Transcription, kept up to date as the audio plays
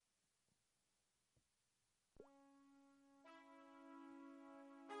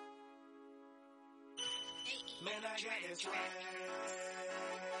Man, I got this swag.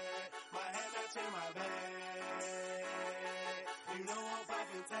 My head that's in my bag. You know I'm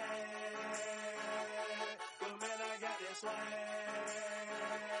poppin' tag. But man, I got this swag.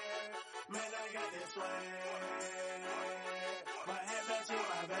 Man, I got this swag. My head that's in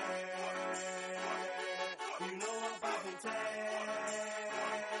my bag. You know I'm poppin' tag.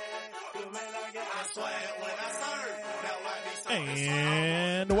 But man, I got this swag when I serve. Now I be serving.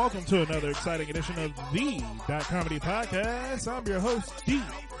 And welcome to another exciting edition of the comEDY podcast. I'm your host,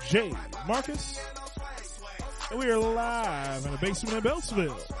 DJ Marcus, and we are live in the basement in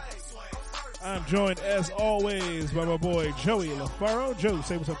Beltsville. I'm joined, as always, by my boy Joey LaFaro. Joe,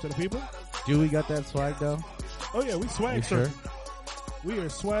 say what's up to the people. Do we got that swag, though? Oh, yeah, we swag surfing. Sure? We are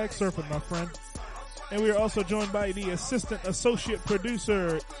swag surfing, my friend. And we are also joined by the assistant associate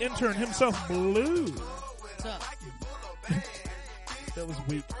producer, intern himself, Blue. What's up? That was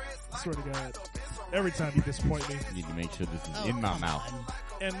weak. I swear to God. Every time you disappoint me. I need to make sure this is in my mouth.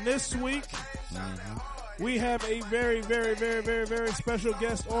 And this week, we have a very, very, very, very, very special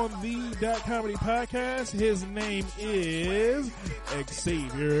guest on the comEDY podcast. His name is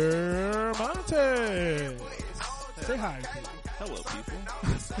Xavier Montes. Say hi, people. Hello, people.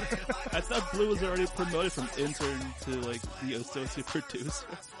 I thought Blue was already promoted from intern to, like, the associate producer.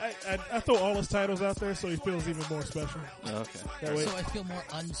 I throw all his titles out there so he feels even more special. Oh, okay. That way, so I feel more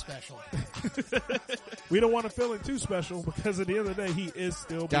unspecial. we don't want to feel it too special because at the end of the day, he is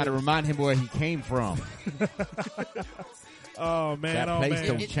still Got to remind him where he came from. Oh, man. That place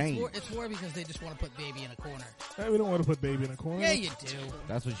don't change. It's more because they just want to put baby in a corner. Hey, we don't want to put baby in a corner. Yeah, you do.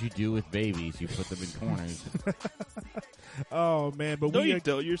 That's what you do with babies. You put them in corners. Oh, man. But no, you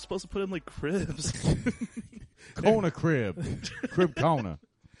don't. You're supposed to put in, like, cribs. Corner crib. Crib corner.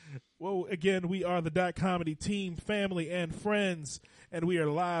 Well, again, we are the comEDY team, family, and friends, and we are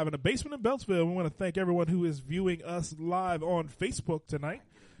live in the basement in Beltsville. We want to thank everyone who is viewing us live on Facebook tonight.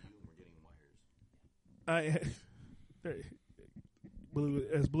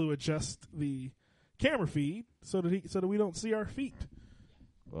 Blue adjusts the camera feed so that we don't see our feet.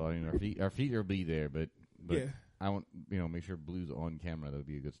 Well, I mean, our feet will be there, but yeah. I want make sure Blue's on camera. That would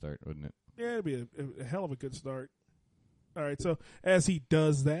be a good start, wouldn't it? Yeah, it'd be a hell of a good start. All right, so as he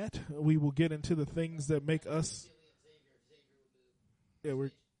does that, we will get into the things that make us. Yeah,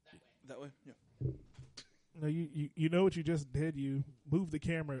 we're that way. Yeah. No, you know what you just did. You moved the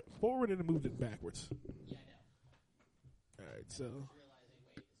camera forward and moved it backwards. Yeah, I know. All right, so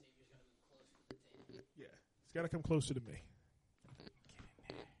yeah, it's got to come closer to me.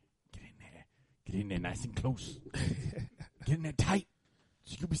 Get in there nice and close. Get in there tight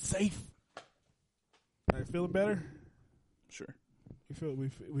so you'll be safe. All right, feeling better? Sure.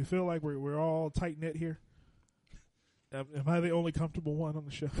 We feel like we're all tight knit here. Am I the only comfortable one on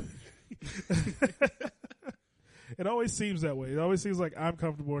the show? It always seems that way. It always seems like I'm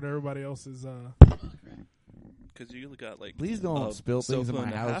comfortable and everybody else is. Because you got like. Please don't spill things in my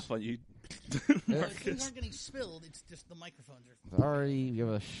house. Half on you. Things aren't getting spilled. It's just the microphones are. Sorry, we have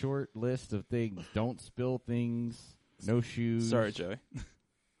a short list of things. Don't spill things. No shoes. Sorry, Joey.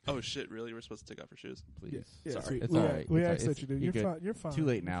 Oh shit! Really? We're supposed to take off our shoes? Please. Yeah, Sorry. It's we, all right. We It's asked that you do. You're fine. You're fine. Too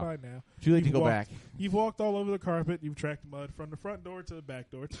late now. You're fine now. Too late to go back. You've walked all over the carpet. You've tracked mud from the front door to the back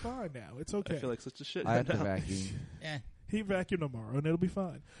door. It's fine now. It's okay. I feel like such a shit. I have to now. vacuum. Yeah. He vacuumed tomorrow, and it'll be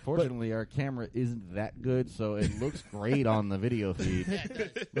fine. Fortunately, our camera isn't that good, so it looks great on the video feed. Yeah,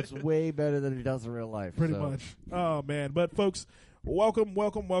 it does. Looks way better than it does in real life. Pretty much. Oh, man. But, folks, welcome,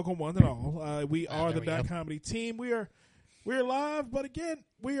 one and all. We are the comEDY team. We're live, but, again,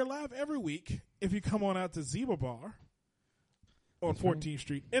 we are live every week if you come on out to Zebra Bar on 14th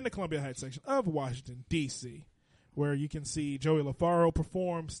Street in the Columbia Heights section of Washington, D.C., where you can see Joey LaFaro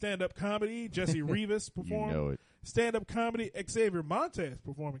perform stand-up comedy, Jesse Rivas perform stand-up comedy, Xavier Montes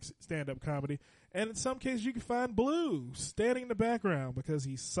performing stand-up comedy, and in some cases you can find Blue standing in the background because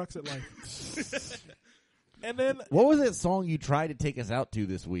he sucks at life. And then, what was that song you tried to take us out to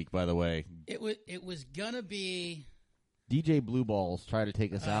this week, by the way? It was gonna be DJ Blue Balls tried to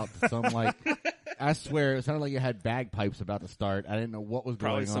take us out to some, like, I swear, it sounded like it had bagpipes about to start. I didn't know what was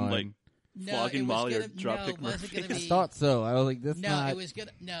Probably going some, on. like, flogging Molly or Dropkick no, Murphy. I thought so. I was like, this not. It was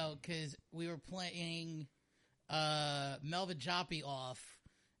gonna because we were playing Melvin Joppy off,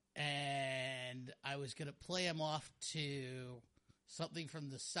 and I was gonna play him off to something from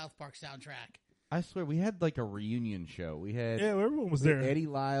the South Park soundtrack. I swear, we had like a reunion show. We had everyone was there. Eddie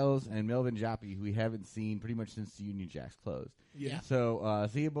Lyles and Melvin Joppy, who we haven't seen pretty much since the Union Jacks closed. Yeah. So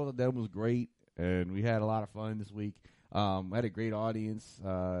seeing both of them was great, and we had a lot of fun this week. We had a great audience.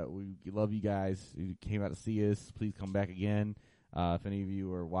 We love you guys who came out to see us. Please come back again if any of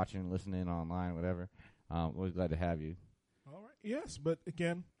you are watching, listening online, whatever. Always glad to have you. All right. Yes, but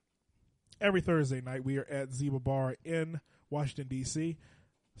again, every Thursday night we are at Zebra Bar in Washington, D.C.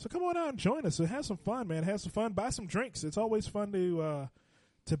 So come on out and join us. So have some fun, man. Have some fun. Buy some drinks. It's always fun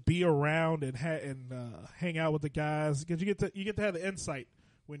to be around and hang out with the guys because you get to have the insight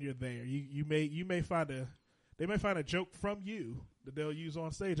when you're there. You may find they may find a joke from you that they'll use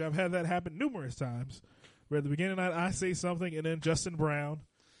on stage. I've had that happen numerous times. Where at the beginning of the night I say something and then Justin Brown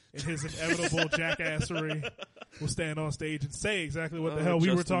in his inevitable jackassery will stand on stage and say exactly what the hell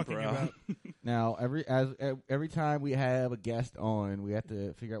we were talking about. Now, every time we have a guest on, we have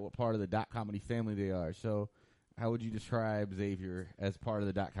to figure out what part of the .comedy family they are. So, how would you describe Xavier as part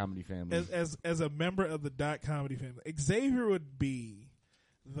of the .comedy family? As a member of the .comedy family, Xavier would be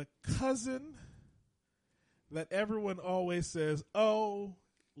the cousin that everyone always says, "Oh,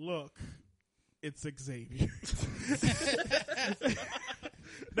 look, it's Xavier."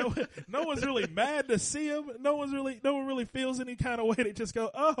 No one's really mad to see him. No one really feels any kind of way. They just go,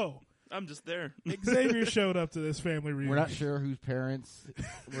 "Oh, I'm just there." Xavier showed up to this family reunion. We're not sure whose parents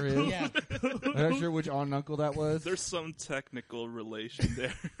were his. Yeah. We're not sure which aunt and uncle that was. There's some technical relation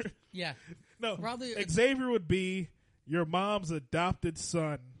there. Yeah. No, Probably Xavier would be your mom's adopted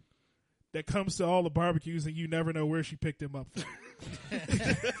son that comes to all the barbecues and you never know where she picked him up from.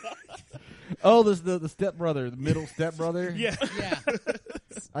 Oh, there's the stepbrother, the middle stepbrother. Yeah. Yeah.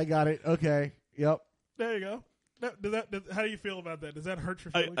 I got it. Okay. Yep. There you go. How do you feel about that? Does that hurt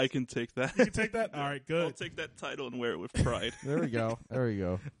your feelings? I can take that. You can take that? All right, good. I'll take that title and wear it with pride. There we go. There we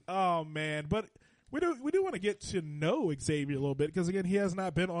go. Oh, man. But we do want to get to know Xavier a little bit because, again, he has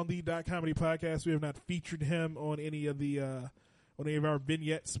not been on the .comedy podcast. We have not featured him on any of our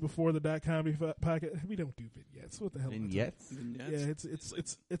vignettes before the .comedy podcast. We don't do vignettes. What the hell? Vignettes? Yeah,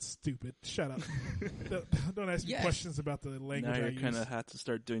 it's stupid. Shut up. don't ask me questions about the language Now I you're use. kind of have to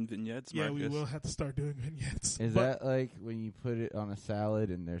start doing vignettes, Yeah, Marcus. we will have to start doing vignettes. Is that like when you put it on a salad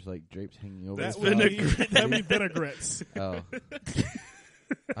and there's like drapes hanging over That the would salad? that'd be vinaigrettes. Oh.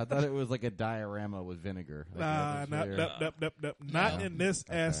 I thought it was like a diorama with vinegar. Like Nope. Not in this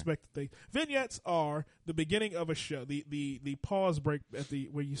aspect of things. Vignettes are the beginning of a show. The pause break at the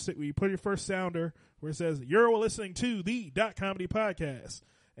where you put your first sounder where it says you're listening to the .comedy podcast.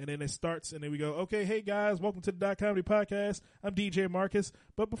 And then it starts, and then we go, okay, hey guys, welcome to the .comedy podcast. I'm DJ Marcus.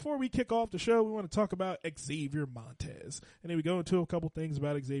 But before we kick off the show, we want to talk about Xavier Montes. And then we go into a couple things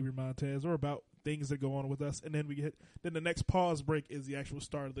about Xavier Montes or about things that go on with us. And then then the next pause break is the actual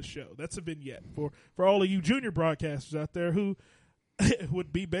start of the show. That's a vignette for all of you junior broadcasters out there who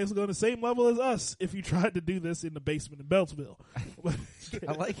would be basically on the same level as us if you tried to do this in the basement in Beltsville.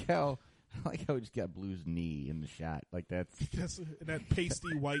 I like how we just got Blue's knee in the shot. Like that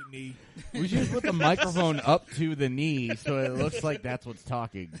pasty white knee. We should just put the microphone up to the knee so it looks like that's what's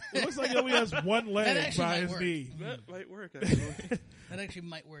talking. It looks like he only has one leg by his work. knee. That might work, actually. That actually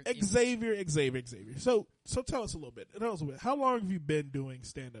might work. Xavier. So tell us a little bit. How long have you been doing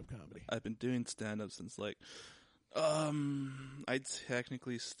stand-up comedy? I've been doing stand-up since I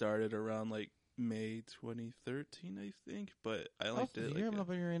technically started around May 2013, I think, but I only did you're up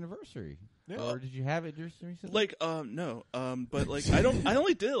on your anniversary. Yeah. Or did you have it just recently? No, but I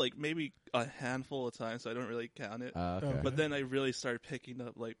only did it maybe a handful of times, so I don't really count it. Okay. But then I really started picking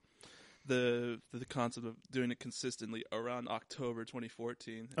up the concept of doing it consistently around October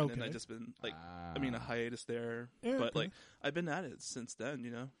 2014, and then I just been a hiatus there, but I've been at it since then,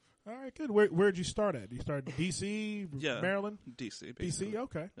 you know. All right, good. Where'd you start at? You started in D.C., Maryland? D.C., basically. D.C.,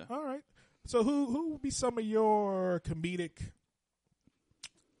 okay. Yeah. All right. So who would be some of your comedic,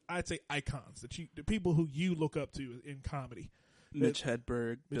 I'd say, icons, the people who you look up to in comedy? Mitch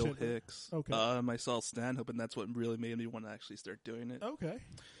Hedberg, Bill Hedberg. Hicks. Okay. I saw stand-up, and that's what really made me want to actually start doing it. Okay.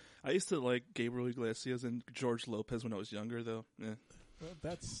 I used to like Gabriel Iglesias and George Lopez when I was younger, though. Yeah. Well,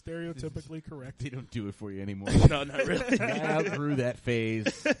 that's stereotypically correct. They don't do it for you anymore. No, not really. I outgrew that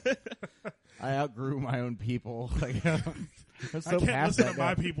phase. I outgrew my own people. I'm so I can't past listen that to my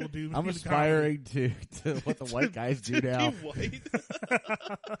now. people do. I'm aspiring to what the white guys do now. White.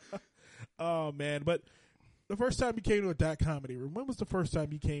 Oh man! But the first time you came to a .comedy room, when was the first time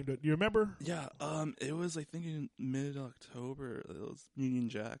you came to? Do you remember? Yeah, it was I think in mid-October. It was Union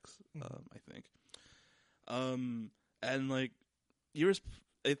Jacks, I think. And years.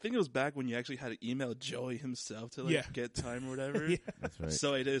 I think it was back when you actually had to email Joey himself to get time or whatever. Yeah. That's right.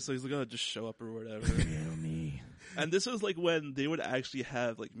 So I did. So he's like, "Oh, just show up or whatever." Email me. And this was when they would actually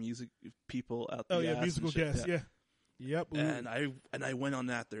have music people out there. Oh yeah, musical guests. Yeah. Yep. And I went on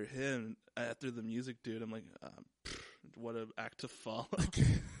after him, after the music dude. I'm like, what an act to follow.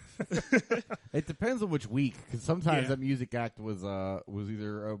 It depends on which week, because sometimes that music act was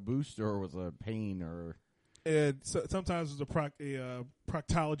either a boost or was a pain or. And so, sometimes it was a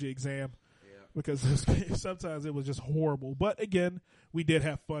proctology exam. Because sometimes it was just horrible. But again, we did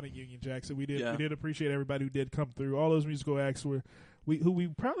have fun at Union Jackson. We did appreciate everybody who did come through. All those musical acts who we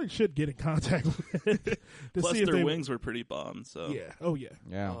probably should get in contact with. Plus, see their wings were pretty bomb. So yeah,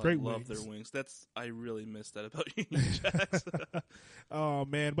 great wings. I love their wings. I really miss that about Union Jackson. Oh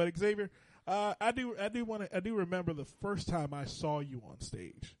man, but Xavier, I do remember the first time I saw you on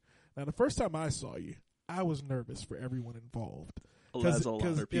stage. Now, the first time I saw you, I was nervous for everyone involved. As a lot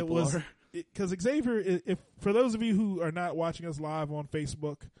of people are. Because Xavier, if for those of you who are not watching us live on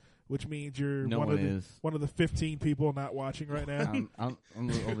Facebook, which means you're one of the 15 people not watching right now. I'm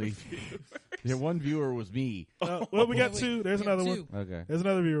only one viewer was me. Well, we got two. There's another one. Okay, there's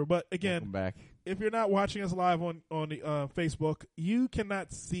another viewer. But again, welcome back. If you're not watching us live on Facebook, you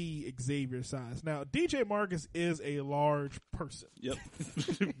cannot see Xavier's size. Now, DJ Marcus is a large person. Yep,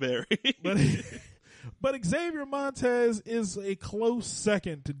 very. But Xavier Montes is a close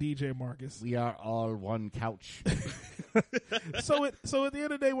second to DJ Marcus. We are all one couch. So at the end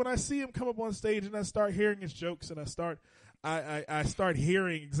of the day, when I see him come up on stage and I start hearing his jokes and I start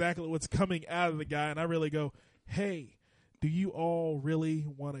hearing exactly what's coming out of the guy, and I really go, hey, do you all really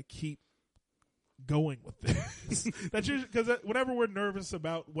want to keep going with this? That's usually because whenever we're nervous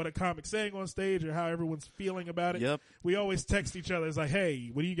about what a comic's saying on stage or how everyone's feeling about it, we always text each other. It's like,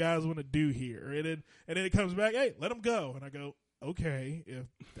 hey, what do you guys want to do here? And then it comes back, hey, let them go. And I go, okay, if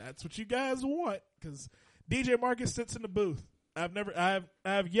that's what you guys want, because DJ Marcus sits in the booth. I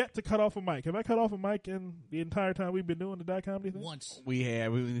have yet to cut off a mic. Have I cut off a mic in the entire time we've been doing the Dot Comedy thing? Once. We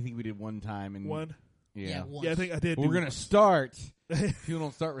have. I think we did one time. And one? Yeah. Once. Yeah, I think I did. We're going to start. If you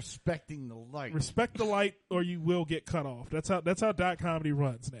don't start respecting the light. Respect the light or you will get cut off. That's how Dot Comedy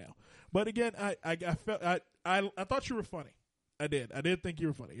runs now. But again, I thought you were funny. I did think you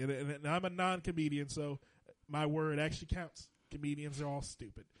were funny. And I'm a non-comedian, so my word actually counts. Comedians are all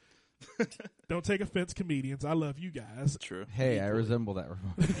stupid. Don't take offense, comedians. I love you guys. True. Hey, I resemble that.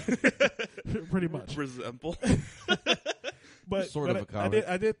 Pretty much. Resemble. But sort of a comic.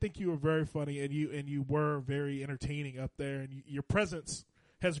 I did think you were very funny, and you were very entertaining up there, and your presence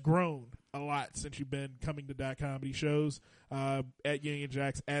has grown a lot since you've been coming to Dot Comedy shows at Union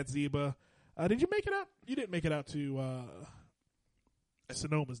Jacks, at Zeba. Did you make it out? You didn't make it out to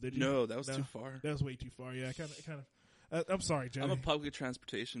Sonoma's, did you? No, that was too far. That was way too far. Yeah, kind of. I'm sorry, Johnny. I'm a public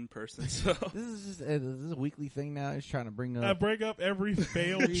transportation person, so this is a weekly thing now. He's trying to bring up. I bring up every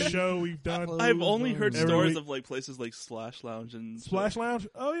failed show we've done. I've only heard stories of like places like Splash Lounge and Splash Lounge.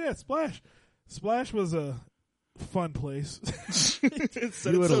 Oh yeah, Splash. Splash was a fun place.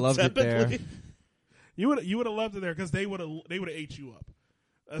 You would have loved it there. You would have loved it there because they would have ate you up.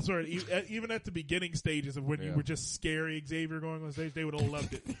 That's right. Even at the beginning stages of when you were just scary Xavier going on stage, they would have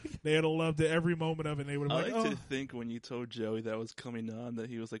loved it. They would have loved it every moment of it. They would have I like to think when you told Joey that was coming on that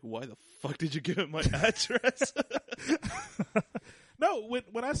he was like, "Why the fuck did you give him my address?" No,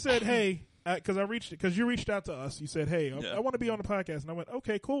 when I said, "Hey," because you reached out to us, you said, "Hey, I want to be on the podcast," and I went,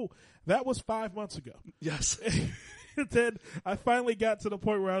 "Okay, cool." That was 5 months ago. Yes. And then I finally got to the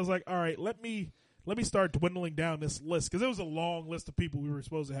point where I was like, "All right, let me start dwindling down this list," because it was a long list of people we were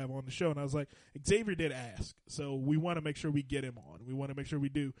supposed to have on the show. And I was like, Xavier did ask, so we want to make sure we get him on. We want to make sure we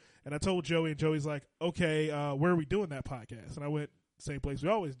do. And I told Joey, and Joey's like, okay, where are we doing that podcast? And I went, same place we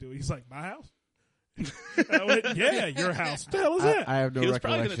always do. He's like, my house? And I went, yeah, your house. What the hell is that? I have no recollection. He was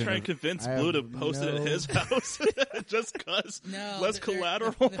probably going to try and convince Blue to post it at his house just because less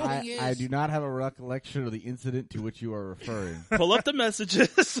collateral. I do not have a recollection of the incident to which you are referring. Pull up the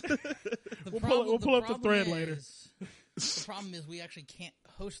messages. We'll pull up the thread later. The problem is we actually can't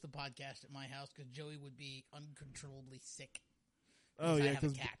host the podcast at my house because Joey would be uncontrollably sick. Oh yeah,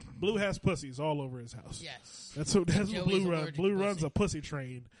 because Blue has pussies all over his house. Yes, that's what Blue runs. Blue runs a pussy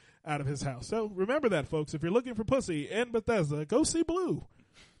train out of his house. So remember that, folks. If you're looking for pussy in Bethesda, go see Blue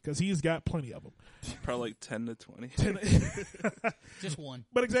because he's got plenty of them. Probably like 10 to 20. Just one.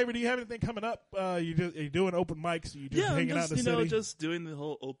 But Xavier, do you have anything coming up? Are you doing open mics? Are you just hanging out in the city? Just doing the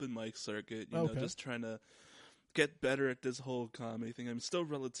whole open mic circuit. You know, just trying to get better at this whole comedy thing. I'm still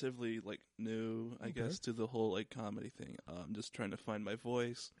relatively new, I guess, to the whole comedy thing. I'm just trying to find my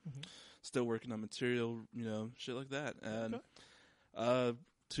voice. Still working on material, shit like that. And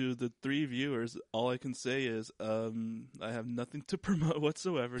to the 3 viewers, all I can say is I have nothing to promote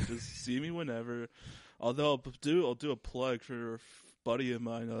whatsoever. Just see me whenever. Although I'll do a plug for a buddy of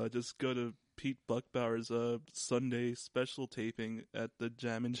mine. Just go to Pete Buckbauer's Sunday special taping at the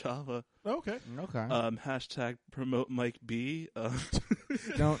Jam in Java. Okay. Hashtag promote Mike B.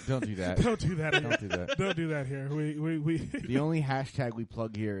 Don't do that. Don't do that. Don't do that. Don't do that here. We The only hashtag we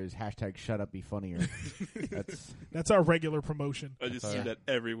plug here is hashtag shut up be funnier. That's our regular promotion. I just see that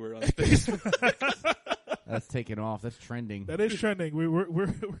everywhere on Facebook. That's taking off. That's trending. That is trending. We're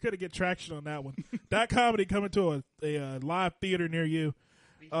gonna get traction on that one. That comedy coming to a live theater near you.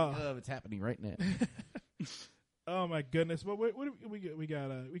 It's happening right now. Oh my goodness! But we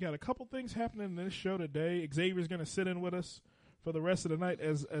got a couple things happening in this show today. Xavier's gonna sit in with us for the rest of the night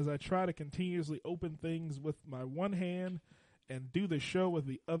as I try to continuously open things with my one hand and do the show with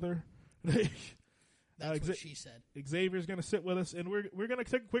the other. That's what she said. Xavier's going to sit with us, and we're going to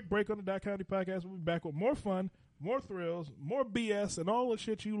take a quick break on the .comedy podcast. We'll be back with more fun, more thrills, more BS, and all the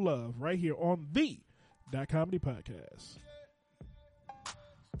shit you love right here on the .comedy podcast.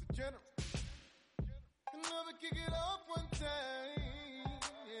 Kick it off one time.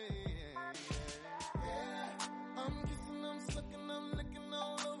 I'm kissing, I'm sucking, I'm licking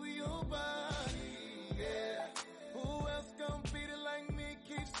all over your body. Yeah. Who else gon' beat it like me?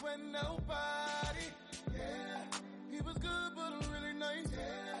 Keep sweating nobody. Yeah. He was good, but really nice.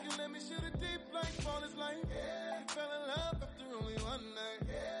 Yeah. You let me shoot it deep like fall is life. Yeah. You fell in love after only one night.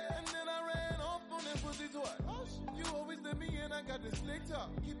 Yeah. And then I ran off on that pussy twice. You always let me in, I got this slick talk.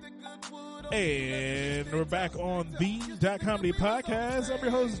 Keep the good wood on. And we're back on the .comedy podcast. I'm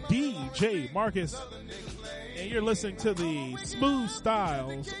your host, DJ Marcus. And you're listening to the smooth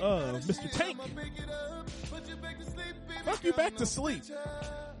styles of Mr. Tank. Fuck you back to sleep.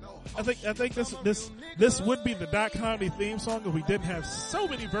 I think this would be the .comedy theme song if we didn't have so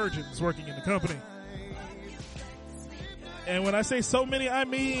many virgins working in the company. And when I say so many, I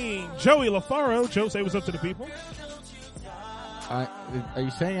mean Joey LaFaro. Joe, say what's up to the people. Are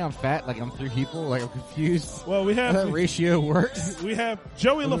you saying I'm fat? Like I'm 3 people? Like I'm confused? Well, we have how that ratio works. We have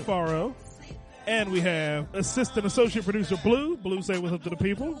Joey LaFaro, and we have assistant associate producer Blue. Blue, say what's up to the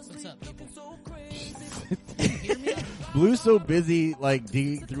people. What's up, people? Can you hear me? Blue's so busy, like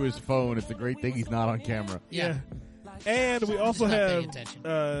digging through his phone. It's a great thing he's not on camera. Yeah. And we also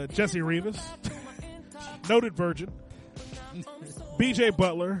have Jesse Rivas, noted virgin. BJ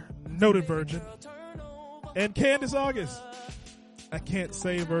Butler, noted virgin. And Candace August. I can't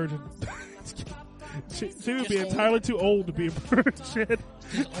say virgin. she would be entirely too old to be a virgin.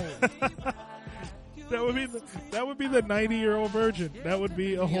 That would be the 90-year-old virgin. That would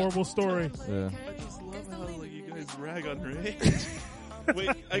be a horrible story. Yeah. I just love how you guys rag on her age. Wait,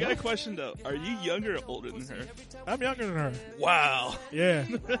 I got a question though. Are you younger or older than her? I'm younger than her. Wow. Yeah.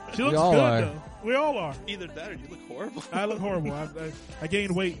 She looks good though. We all are. Either that or you look horrible. I look horrible. I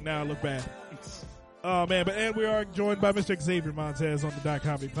gained weight and now I look bad. Oh man, and we are joined by Mr. Xavier Montes on the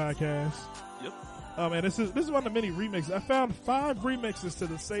 .comedy podcast. Yep. Oh man, this is one of the many remixes. I found 5 remixes to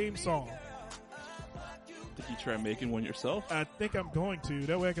the same song. Did you try making one yourself? I think I'm going to.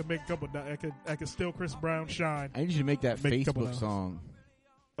 That way I can make a couple. I can steal Chris Brown shine. I need you to make that Facebook song.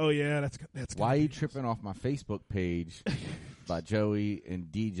 Oh yeah, that's. Why are you tripping off my Facebook page by Joey and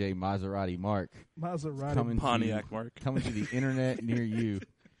DJ Maserati Mark? Pontiac Mark coming to the internet near you.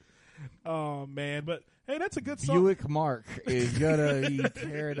 Oh man, but hey, that's a good song. Buick Mark is gonna be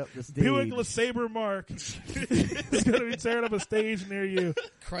tearing up the stage. Buick LeSabre Mark is gonna be tearing up a stage near you.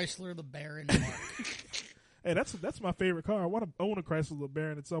 Chrysler LeBaron Mark. Hey, that's my favorite car. I want to own a Chrysler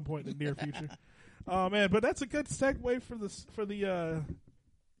LeBaron at some point in the near future. Oh man, but that's a good segue for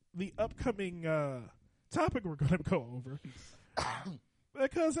the upcoming topic we're going to go over.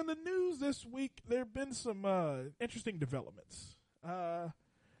 Because in the news this week, there have been some interesting developments.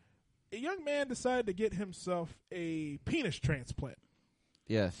 A young man decided to get himself a penis transplant.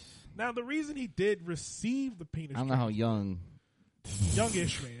 Yes. Now, the reason he did receive the penis I don't know how young.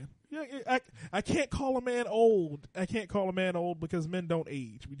 Youngish man. Yeah, I can't call a man old. I can't call a man old because men don't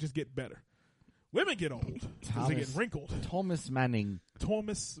age. We just get better. Women get old because they get wrinkled. Thomas Manning.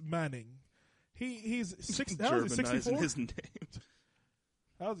 He's 64? His name.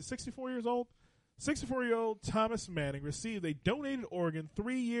 How is he? 64 years old? 64-year-old Thomas Manning received a donated organ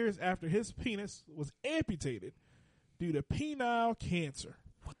 3 years after his penis was amputated due to penile cancer.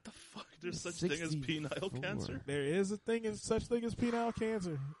 What the fuck? There's such thing as penile cancer? There is such thing as penile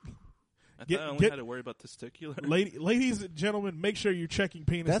cancer. I thought I only had to worry about testicular. Ladies and gentlemen, make sure you're checking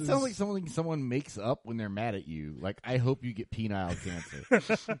penises. That sounds like something someone makes up when they're mad at you. Like, I hope you get penile cancer.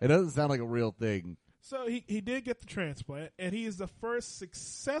 It doesn't sound like a real thing. So he did get the transplant, and he is the first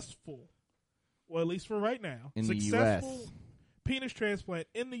successful, well, at least for right now, in successful the U.S. penis transplant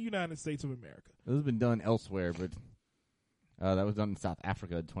in the United States of America. This has been done elsewhere, but That was done in South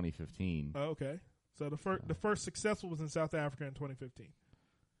Africa in 2015. Oh, okay. So the first successful was in South Africa in 2015.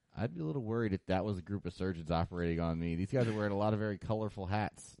 I'd be a little worried if that was a group of surgeons operating on me. These guys are wearing a lot of very colorful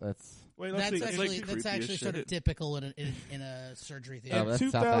hats. That's actually sort of typical in a surgery theater. Oh,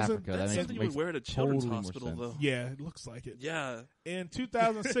 that's South Africa. That's something you would wear at a children's hospital, though. Yeah, it looks like it. Yeah. In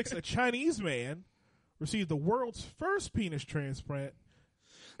 2006, a Chinese man received the world's first penis transplant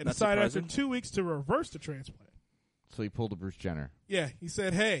and decided after 2 weeks to reverse the transplant. So he pulled a Bruce Jenner. Yeah, he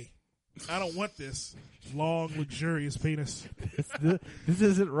said, "Hey, I don't want this long, luxurious penis. This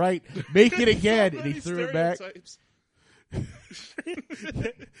isn't right. Make it again." And he threw it back.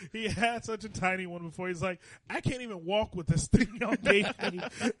 He had such a tiny one before. He's like, "I can't even walk with this thing y'all gave me.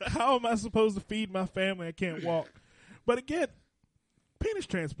 How am I supposed to feed my family? I can't walk." But again, penis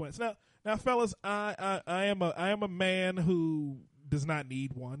transplants. Now, fellas, I am a man who does not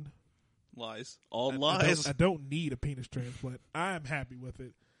need one. Lies. All lies. I don't need a penis transplant. I am happy with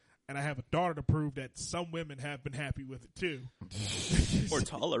it. And I have a daughter to prove that some women have been happy with it, too. Or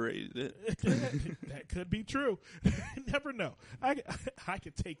tolerated it. That could be true. Never know. I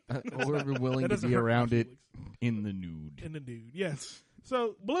could take that. Or we're willing to be around it in the nude. In the nude, yes.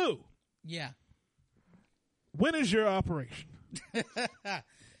 So, Blue. Yeah. When is your operation?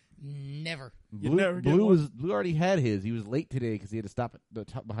 Never. Blue already had his. He was late today because he had to stop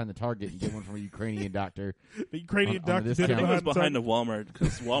at behind the Target and get one from a Ukrainian doctor. The Ukrainian doctor did it. I think it was behind the Walmart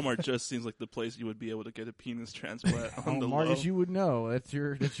because Walmart just seems like the place you would be able to get a penis transplant on the Marcus, low. you would know. That's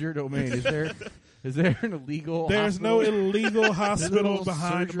your domain. Is there an illegal? There's hospital? No illegal hospital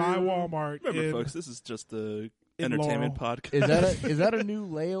behind my Walmart. Remember, folks, this is just the entertainment podcast. Is that a new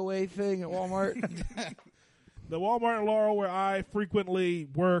layaway thing at Walmart? The Walmart in Laurel, where I frequently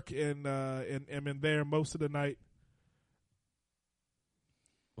work and am in there most of the night.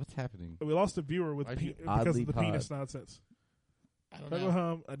 What's happening? We lost a viewer with because of the penis nonsense. I don't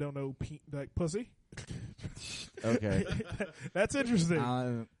know. I don't know, like pussy. Okay, that's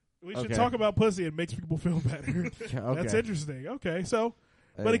interesting. We should talk about pussy. It makes people feel better. Okay. That's interesting. Okay, so,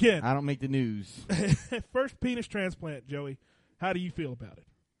 but again, I don't make the news. First penis transplant, Joey. How do you feel about it?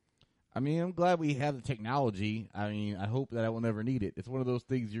 I mean, I'm glad we have the technology. I mean, I hope that I will never need it. It's one of those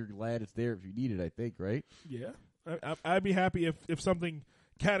things you're glad it's there if you need it, I think, right? Yeah. I'd be happy if something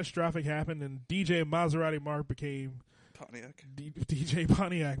catastrophic happened and DJ Maserati Mark became Pontiac. DJ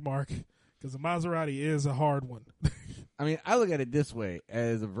Pontiac Mark, because the Maserati is a hard one. I mean, I look at it this way.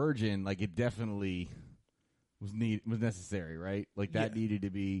 As a virgin, like, it definitely was necessary, right? Like, that needed to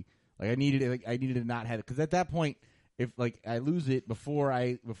be, like, I needed to not have it. Because at that point, if like I lose it before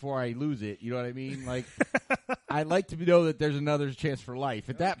I lose it, you know what I mean? Like, I'd like to know that there's another chance for life.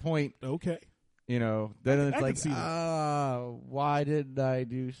 At that point, okay, you know, then it's like, why didn't I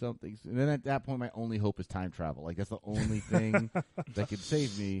do something? And then at that point, my only hope is time travel. Like, that's the only thing that could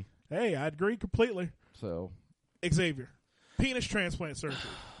save me. Hey, I agree completely. So, Xavier, penis transplant surgery.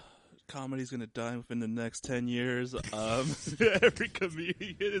 Comedy's gonna die within the next 10 years. Every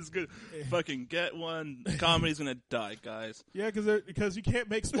comedian is gonna fucking get one. Comedy's gonna die, guys. Yeah, because you can't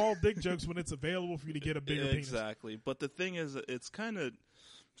make small dick jokes when it's available for you to get a bigger penis. Exactly. But the thing is, it's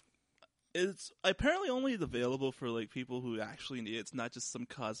apparently only available for like people who actually need it. It's not just some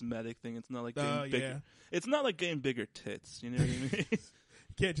cosmetic thing. It's not like getting bigger. Yeah. It's not like getting bigger tits. You know what I mean?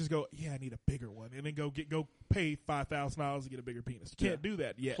 You can't just go, I need a bigger one, and then go pay $5,000 to get a bigger penis. You can't do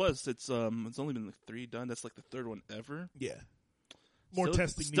that yet. Plus, it's only been like 3 done. That's like the 3rd one ever. Yeah. More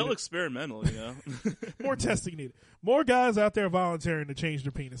testing needed. Still experimental, you know? More testing needed. More guys out there volunteering to change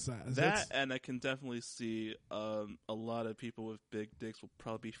their penis size. And I can definitely see a lot of people with big dicks will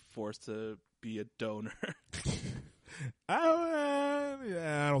probably be forced to be a donor.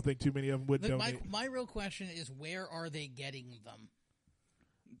 I don't think too many of them would donate. My real question is, where are they getting them?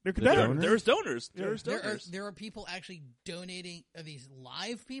 There's donors. There's donors. There are people actually donating. Are these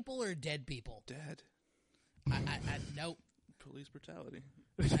live people or dead people? Dead. Nope. Police brutality.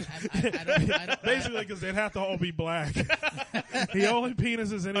 I don't, basically, because they'd have to all be black. The only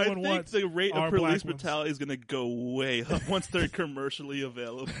penises anyone wants. I think the rate of police brutality is going to go way up once they're commercially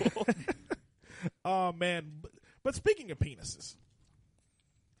available. Oh, man. But speaking of penises,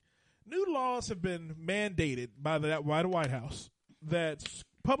 new laws have been mandated by the White House that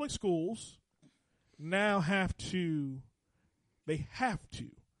public schools now have to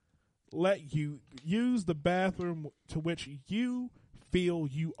let you use the bathroom to which you feel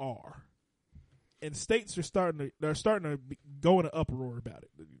you are. And states are starting to go in an uproar about it.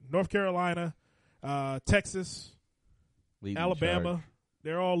 North Carolina, Texas, Alabama,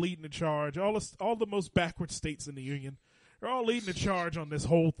 they're all leading the charge. All the most backward states in the union are all leading the charge on this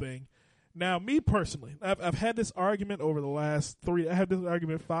whole thing. Now, me personally, I've had this argument over the last 3. I had this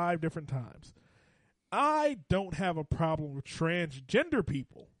argument 5 different times. I don't have a problem with transgender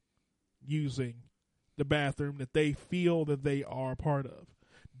people using the bathroom that they feel that they are a part of.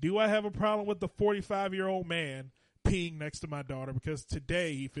 Do I have a problem with the 45-year-old man peeing next to my daughter because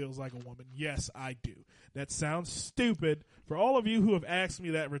today he feels like a woman? Yes, I do. That sounds stupid for all of you who have asked me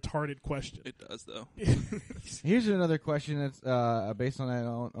that retarded question. It does, though. Here's another question that's based on that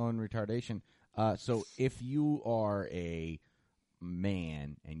on retardation. So if you are a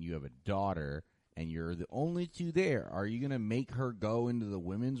man and you have a daughter and you're the only two there, are you going to make her go into the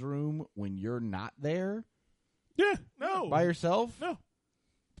women's room when you're not there? Yeah, no. By yourself? No.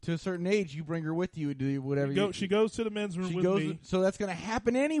 To a certain age, you bring her with you and do whatever. She goes to the men's room with me. So that's going to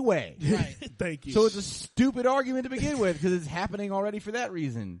happen anyway. Right. Thank you. So it's a stupid argument to begin with because it's happening already for that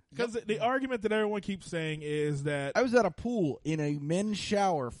reason. Because the argument that everyone keeps saying is that I was at a pool in a men's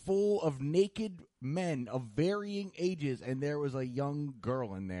shower full of naked men of varying ages, and there was a young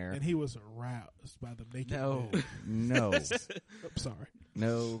girl in there. and he was aroused by the naked men. No. I'm sorry.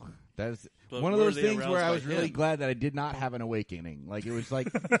 No. That's But one of were those they things aroused where I by was really him? glad that I did not have an awakening. Like, it was like,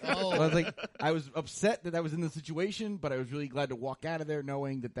 Oh. I was upset that I was in the situation, but I was really glad to walk out of there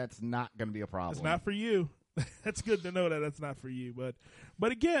knowing that that's not going to be a problem. It's not for you. That's good to know that that's not for you.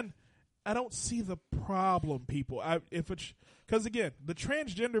 But again, I don't see the problem, people. Because again, the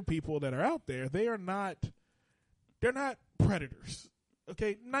transgender people that are out there, they're not predators.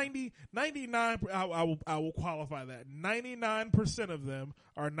 Okay, 99. I will qualify that. 99% of them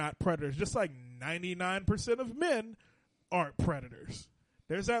are not predators. Just like 99% of men aren't predators.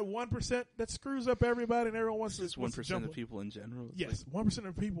 There's that 1% that screws up everybody, and everyone wants Just to 1% jump of people in general. It's Yes, 1%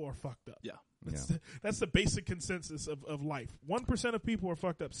 of people are fucked up. Yeah. That's the basic consensus of life. 1% of people are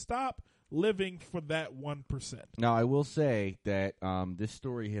fucked up. Stop living for that 1%. Now, I will say that this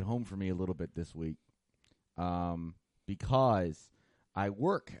story hit home for me a little bit this week because I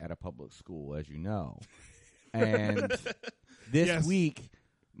work at a public school, as you know. And this week,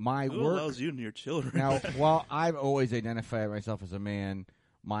 my Who work allows you and your children? Now, while I've always identified myself as a man,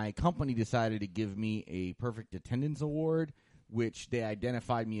 my company decided to give me a perfect attendance award, which they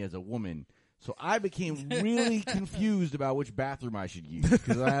identified me as a woman. So I became really confused about which bathroom I should use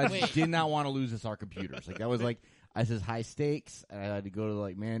because I did not want to lose our computers. Like, I says high stakes. And I had to go to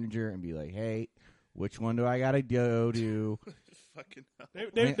the manager and be like, "Hey, which one do I gotta go to?" Fucking hell.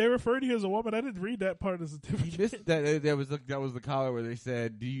 They referred to you as a woman. I didn't read that part of the certificate. That was the collar where they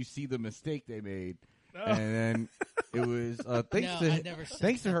said, "Do you see the mistake they made?" No. And then it was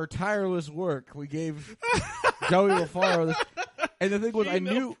thanks to her tireless work, we gave Joey LaFaro this. And the thing was, I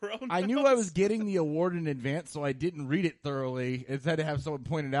knew I was getting the award in advance, so I didn't read it thoroughly. Instead, to have someone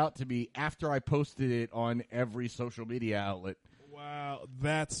point it out to me after I posted it on every social media outlet. Wow,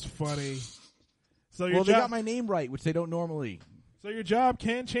 that's funny. So They got my name right, which they don't normally. So your job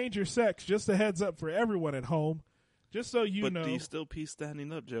can change your sex. Just a heads up for everyone at home, just so you know. But do you still pee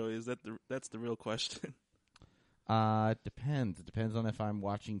standing up, Joey? That's the real question? It depends. It depends on if I'm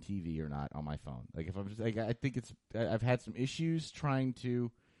watching TV or not on my phone. Like, if I'm just, like, I think I've had some issues trying to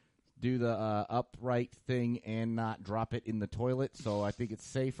do the upright thing and not drop it in the toilet. So I think it's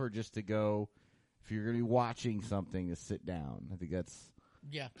safer just to go, if you're going to be watching something, to sit down. I think that's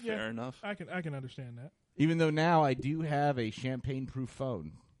fair enough. I can understand that. Even though now I do have a champagne-proof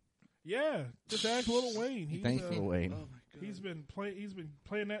phone. Yeah, just ask Lil Wayne. Thanks, Lil Wayne. Oh my God. He's been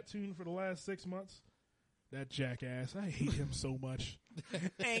playing that tune for the last 6 months. That jackass. I hate him so much.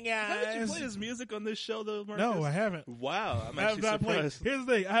 Hey guys. Haven't you played his music on this show, though, Marcus? No, I haven't. Wow, I'm I've actually not played. surprised. Here's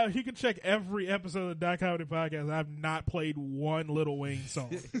the thing. You can check every episode of the comEDY podcast. I've not played one Lil Wayne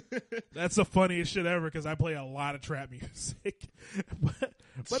song. That's the funniest shit ever because I play a lot of trap music.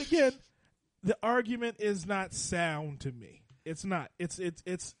 But again, the argument is not sound to me. It's not.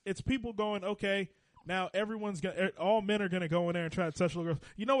 It's people going, okay, now all men are going to go in there and try to touch little girls.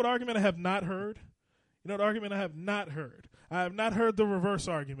 You know what argument I have not heard? I have not heard the reverse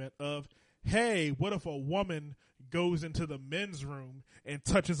argument of, hey, what if a woman goes into the men's room and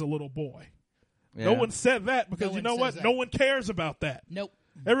touches a little boy? Yeah. No one said that because you know what? That. No one cares about that. Nope.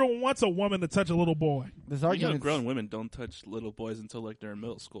 Everyone wants a woman to touch a little boy. This argument, grown women don't touch little boys until like they're in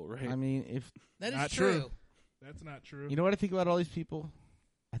middle school, right? I mean, if that is not true. That's not true. You know what I think about all these people?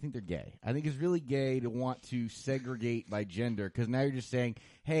 I think they're gay. I think it's really gay to want to segregate by gender because now you're just saying,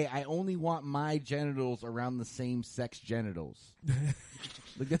 hey, I only want my genitals around the same sex genitals.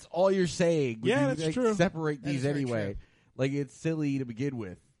 Like, that's all you're saying. Yeah, that's true. Separate That these is very anyway. true. Like, it's silly to begin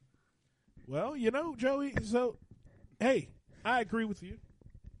with. Well, Joey, so, hey, I agree with you.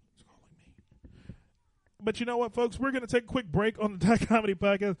 It's calling me. But you know what, folks? We're going to take a quick break on the comEDY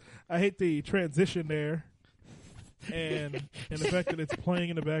podcast. I hate the transition there, and the fact that it's playing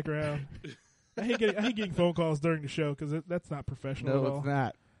in the background. I hate getting phone calls during the show because that's not professional at all. No, it's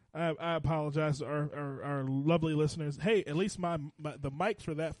not. I apologize to our lovely listeners. Hey, at least the mic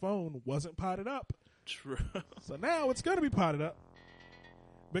for that phone wasn't potted up. True. So now it's going to be potted up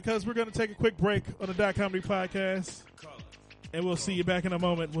because we're going to take a quick break on the comEDY podcast, and we'll see you back in a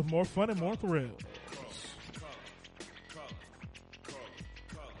moment with more fun and more thrill.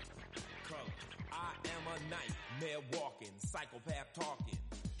 Walking, psychopath talking,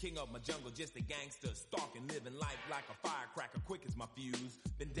 king of my jungle, just a gangster stalking, living life like a firecracker, quick as my fuse,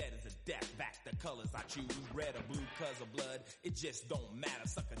 been dead as a death, back the colors I choose, red or blue cause of blood, it just don't matter,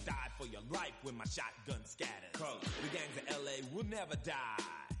 sucker died for your life when my shotgun scatters, colors. The gangs of LA will never die,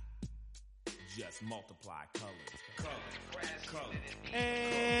 just multiply colors.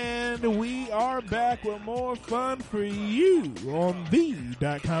 And we are back with more fun for you on the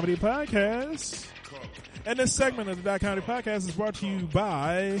comEDY podcast. And this segment of the comEDY podcast is brought to you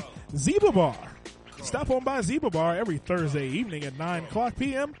by Zebra Bar. Stop on by Zebra Bar every Thursday evening at 9:00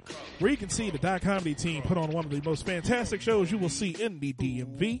 p.m. where you can see the comEDY team put on one of the most fantastic shows you will see in the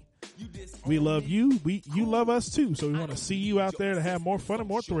DMV. We love you. You love us too. So we want to see you out there to have more fun and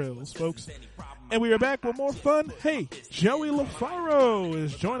more thrills, folks. And we are back with more fun. Hey, Joey LaFaro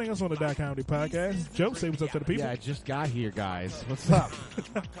is joining us on the comEDY podcast. Joe, say what's up to the people. Yeah, I just got here, guys. What's up?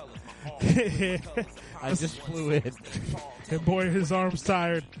 I just flew in. And boy, his arm's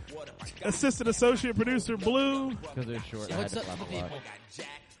tired. Assistant Associate Producer Blue. Because they're short. So what's up to the people?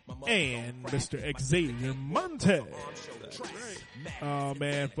 And Mr. Xavier Montes. Oh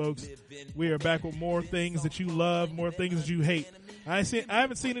man, folks, we are back with more things that you love, more things that you hate. I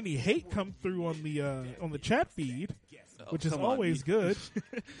haven't seen any hate come through on the chat feed, which is always good.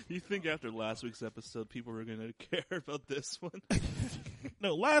 You think after last week's episode, people were going to care about this one?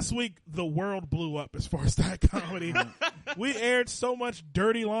 No, last week the world blew up as far as that comedy. We aired so much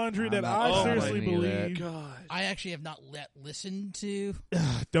dirty laundry that I seriously believe. God. I actually have not listened to.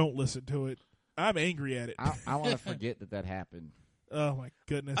 Don't listen to it. I'm angry at it. I want to forget that happened. Oh my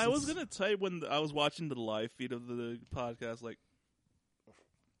goodness! I was gonna type when I was watching the live feed of the podcast, like,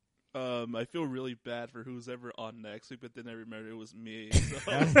 I feel really bad for who's ever on next week, but then I remembered it was me. So,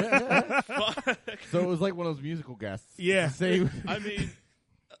 So it was like one of those musical guests. Yeah. I mean,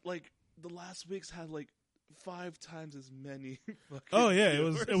 like the last week's had like 5 times as many. Oh yeah,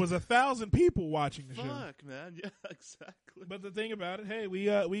 viewers. it was 1,000 people watching the show. Fuck, man. Yeah, exactly. But the thing about it, hey, we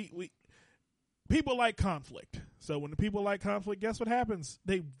people like conflict. So when the people like conflict, guess what happens?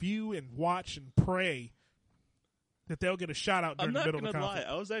 They view and watch and pray that they'll get a shout out during the middle of the I'm not conflict. gonna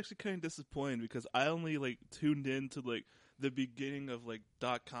lie, I was actually kind of disappointed because I only like tuned in to like the beginning of like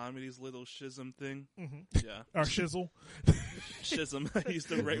 .comedy's little schism thing. Mm-hmm. Yeah, Our shizzle. schism. I used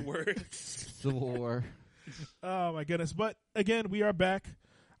the right word. Civil War. Oh my goodness! But again, we are back.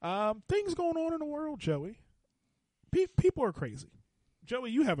 Things going on in the world, Joey. People are crazy.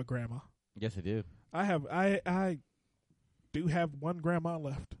 Joey, you have a grandma. Yes, I do. I do have one grandma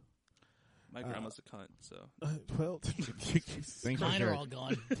left. My grandma's a cunt, so. Well, Mine are all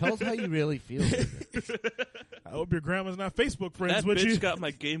gone. Tell us how you really feel. I hope your grandma's not Facebook friends That with bitch you. got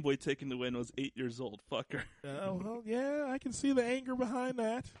my Game Boy taken away when I was 8 years old. Fuck her. Well, yeah, I can see the anger behind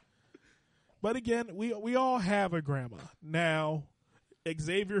that. But again, we all have a grandma. Now,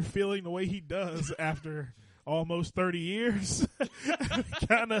 Xavier feeling the way he does after almost 30 years,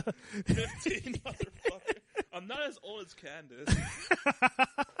 kind of 15, motherfucker. I'm not as old as Candace.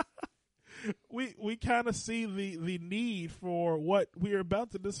 we kind of see the need for what we are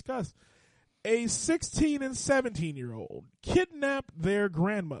about to discuss. A 16 and 17-year-old kidnapped their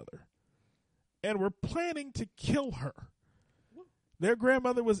grandmother and were planning to kill her. Their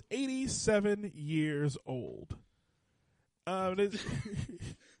grandmother was 87 years old. How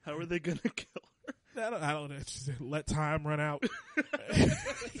are they gonna kill her? I don't know. Just let time run out.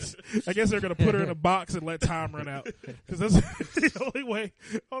 I guess they're going to put her in a box and let time run out. Because that's the only way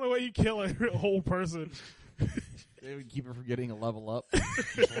you kill a whole person. They would keep her from getting a level up.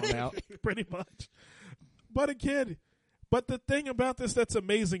 Out. Pretty much. But the thing about this that's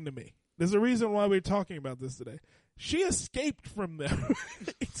amazing to me, there's a reason why we're talking about this today. She escaped from them.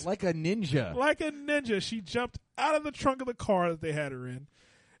 Like a ninja. Like a ninja. She jumped out of the trunk of the car that they had her in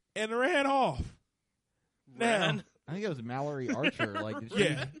and ran off. Now, I think it was Mallory Archer.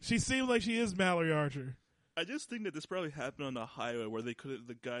 She seems like she is Mallory Archer. I just think that this probably happened on a highway where the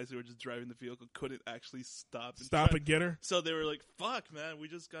guys who were just driving the vehicle couldn't actually stop and get her. So they were like, "Fuck, man, we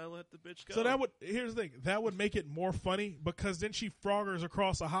just gotta let the bitch go." So here's the thing, that would make it more funny because then she froggers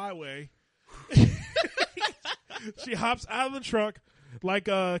across a highway. She hops out of the truck like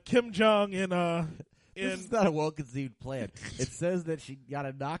Kim Jong in. This is not a well-conceived plan. It says that she got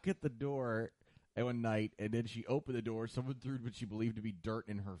a knock at the door one night, and then she opened the door. Someone threw what she believed to be dirt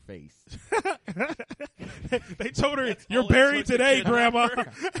in her face. They told her, "You're buried today, Grandma."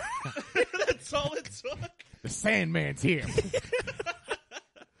 That's all it took. The Sandman's here.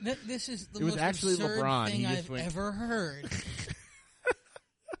 This is the It was most actually absurd LeBron. thing He just I've went- ever heard.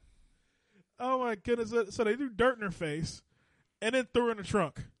 Oh my goodness! So they threw dirt in her face, and then threw her in the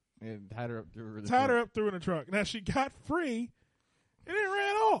trunk. And tied her up. Threw her in the Tied her trunk. up, threw her in the trunk. Now she got free, and then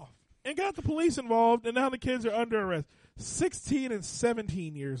ran off, and got the police involved. And now the kids are under arrest. 16 and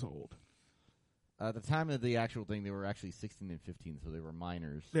 17 years old. At the time of the actual thing, they were actually 16 and 15, so they were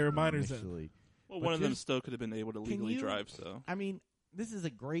minors. They were minors then. initially. Well, But one of them just- still could have been able to legally drive. So I mean, this is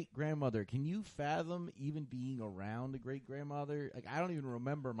a great grandmother. Can you fathom even being around a great grandmother? Like, I don't even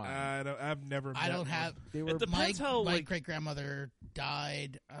remember mine. I've never. I met don't one. have. They were depends my how, my like- great grandmother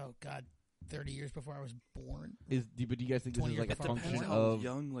died. Oh God, 30 years before I was born. But do you guys think this 20 is like a years before I was function born. how of?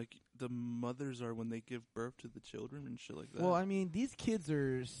 young like the mothers are when they give birth to the children and shit like that. Well, I mean, these kids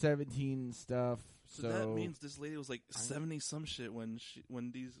are 17 and stuff. so that means this lady was like 70 some shit when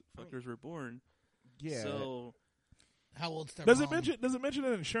these fuckers were born. yeah. So How old's their Does mom? it mention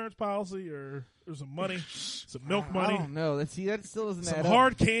an insurance policy or some money, some milk I money, don't know. That still doesn't some add up.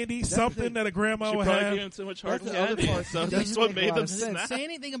 hard candy, the something thing. that a grandma she would probably have? gave him too much hard That's the other candy. part. So It that's doesn't what make a made lot them of sense. snap. Say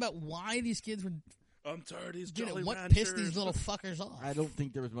anything about why these kids were. I'm tired of these You know, Jolly what Ranchers. pissed these little fuckers off? I don't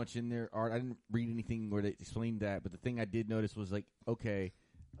think there was much in there. Art. I didn't read anything where they explained that. But the thing I did notice was like, okay,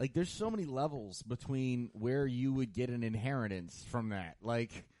 like there's so many levels between where you would get an inheritance from that.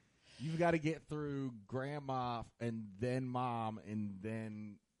 Like you've got to get through grandma and then mom and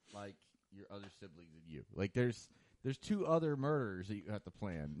then like your other siblings and you. Like there's 2 other murders that you have to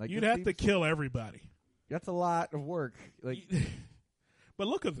plan. Like You'd this have to seems- kill everybody. That's a lot of work. Like But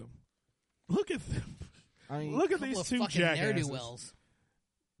look at them. Look at them. I mean, Look at Couple these of 2 fucking jackasses. ne'er-do-wells.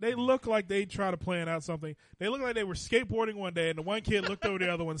 They look like they try to plan out something. They look like they were skateboarding one day, and the one kid looked over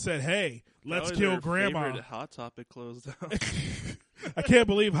the other one and said, "Hey, let's Probably kill their Grandma." favorite Hot Topic closed down. I can't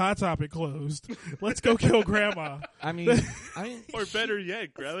believe Hot Topic closed. Let's go kill Grandma. I mean, Or better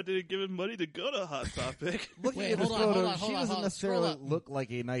yet, Grandma didn't give him money to go to Hot Topic. looking Wait, at this hold on, photo, hold on, she hold on, doesn't hold on. necessarily Scroll up. look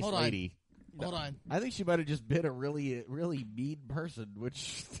like a nice Hold on. lady. Hold on. I think she might have just been a really, really mean person,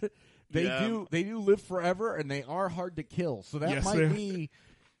 which they Yeah. do. They do live forever, and they are hard to kill. So that Yes, might they are. be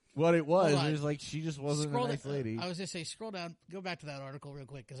what it was. Hold on. It was like she just wasn't Scroll a nice down- lady. I was just say, scroll down, go back to that article real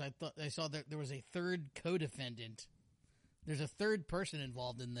quick because I saw that there was a third co-defendant. There's a third person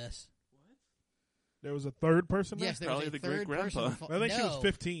involved in this. There was a third person there? Yes, there was Probably a the third person. great-grandpa. involved. I think she was No.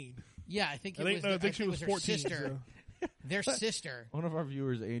 15. Yeah, I think it I think, was. no, I think she was it 14. Her sister. so- Their sister. One of our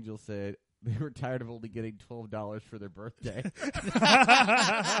viewers, Angel, said they were tired of only getting $12 for their birthday.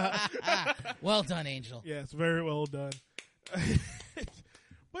 Well done, Angel. Yes, very well done.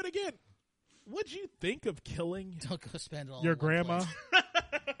 But again, what'd you think of killing Don't go spend it all your in one grandma? place.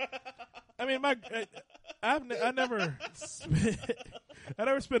 I mean, I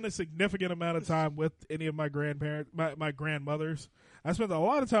never spent a significant amount of time with any of my grandparents, my grandmothers. I spent a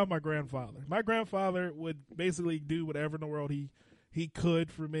lot of time with my grandfather. My grandfather would basically do whatever in the world he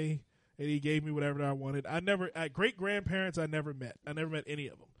could for me, and he gave me whatever I wanted. Great grandparents I never met. I never met any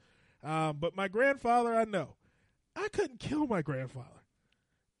of them. But my grandfather, I know. I couldn't kill my grandfather.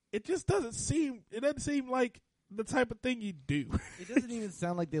 It just doesn't seem like the type of thing you do. It doesn't even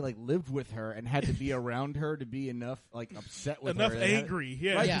sound like they like lived with her and had to be around her to be enough like upset with Enough her. They had- angry,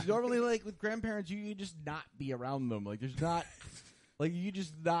 yeah. Right, Yeah. 'cause normally, like with grandparents, you just not be around them. Like there's not, like you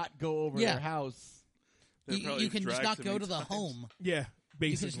just not go over Yeah. their house. They You probably can just dragged not so go many to the times. home. Yeah, You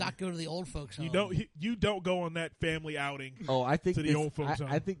basically. can just not go to the old folks' home. You don't go on that family outing. Oh, I think To the this, old folks' I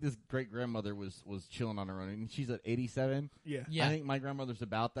home. think this great grandmother was chilling on her own, and she's at 87. Yeah. Yeah. I think my grandmother's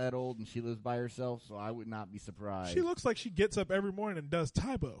about that old, and she lives by herself, so I would not be surprised. She looks like she gets up every morning and does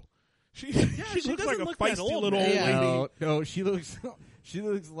Taibo. She she looks like doesn't a look that feisty old, little man. old Yeah. lady. no, she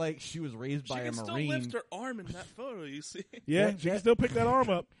looks like she was raised She by a can still marine. lift her arm in that photo, you see. Yeah, she can still pick that arm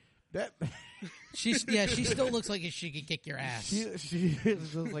up. That She still looks like she could kick your ass. she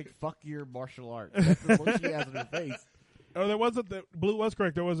is just like fuck your martial art. That's the look she has in her face. Oh, there wasn't the Blue was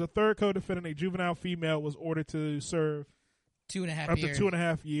correct. There was a third co-defendant, a juvenile female, was ordered to serve 2.5 up years. to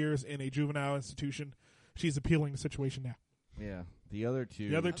 2.5 years in a juvenile institution. She's appealing the situation now. Yeah, the other two.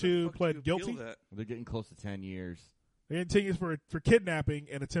 The other How the two fuck pled do you appeal guilty. that? They're getting close to 10 years. They continues for kidnapping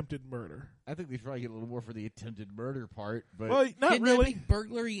and attempted murder. I think they should probably get a little more for the attempted murder part, but Well, not Kidnapping, really.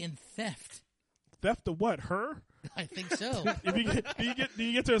 burglary, and theft. theft of what? Her? I think so. If do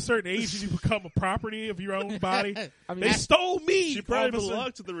you get to a certain age and you become a property of your own body? I mean, They stole me. She probably Officer.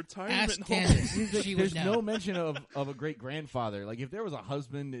 belonged to the retirement Ask home. Candace. She would there's know. no mention of a great grandfather. Like if there was a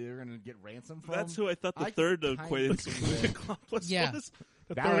husband they were going to get ransom from. That's who I thought the I third kind of acquaintance see that. accomplice Yeah. was.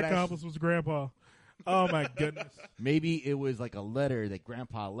 The That third would accomplice was Grandpa. Oh my goodness. Maybe it was like a letter that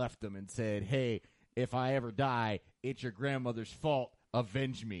Grandpa left him and said, "Hey, if I ever die, it's your grandmother's fault.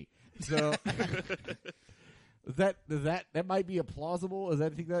 Avenge me." So that might be a plausible? Do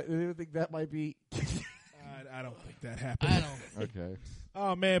you think that might be? I don't think that happened. I don't. Okay.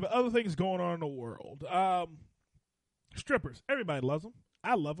 Oh man, but other things going on in the world. Strippers. Everybody loves them.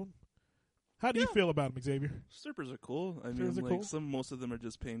 I love them. How do you feel about them, Xavier? Strippers are cool. I Strippers mean, are like cool? most of them are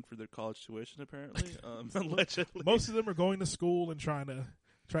just paying for their college tuition, apparently. Allegedly. Most of them are going to school and trying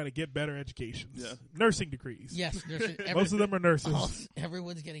to get better educations. Yeah. Nursing degrees. Yes, Most of them are nurses.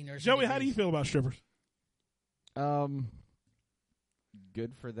 everyone's getting nursing. Joey, how do degrees. you feel about strippers?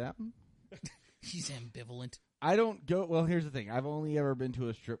 Good for them. She's ambivalent. I don't go. Well, here's the thing. I've only ever been to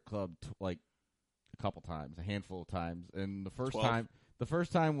a strip club like a couple times, a handful of times, and the first 12.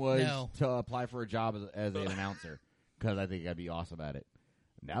 time was No. to apply for a job as an announcer because I think I'd be awesome at it.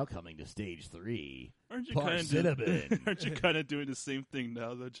 Now coming to stage 3, Aren't you Park kind of Cinnamon. Aren't you kind of doing the same thing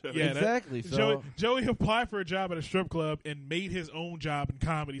now, though, Joey? Yeah, exactly. So Joey applied for a job at a strip club and made his own job in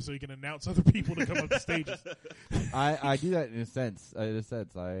comedy so he can announce other people to come up to stages. I do that in a sense. I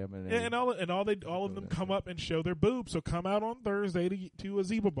am an. And all of them come up and show their boobs. So come out on Thursday to a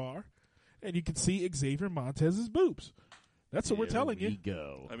Zebra bar, and you can see Xavier Montes' boobs. That's what we're telling Here you. we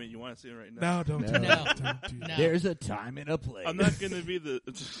go. I mean, you want to see it right now? No, don't No. do that. No. Don't do that. No. There's a time and a place. I'm not going to be the.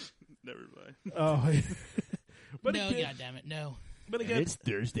 Never mind. Oh, but No, again, goddammit, no. but And again, it's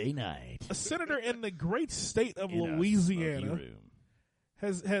Thursday night. a senator in the great state of In a smoky Louisiana room.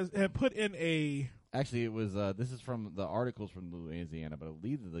 has put in a. Actually, it was. This is from the articles from Louisiana, but I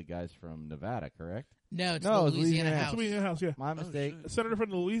believe they're the guys from Nevada, correct? No, it's No, the it's Louisiana Louisiana House. Louisiana House, yeah. My mistake. A senator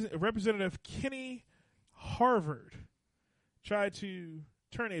from the Louisiana, Representative Kenny Harvard, tried to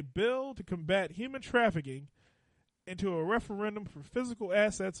turn a bill to combat human trafficking into a referendum for physical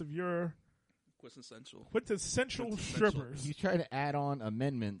assets of your quintessential strippers. He's trying to add on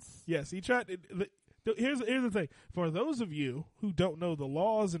amendments. Yes, he tried. Here's the thing. For those of you who don't know the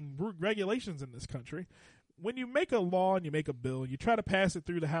laws and regulations in this country, when you make a law and you make a bill, you try to pass it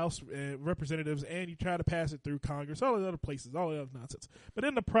through the House Representatives and you try to pass it through Congress, all the other places, all the other nonsense. But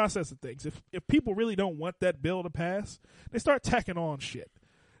in the process of things, if people really don't want that bill to pass, they start tacking on shit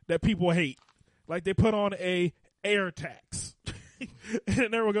that people hate. Like they put on a air tax.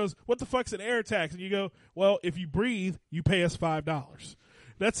 And everyone goes, what the fuck's an air tax? And you go, well, if you breathe, you pay us $5.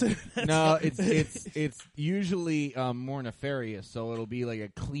 That's it. No, it's usually more nefarious. So it'll be like a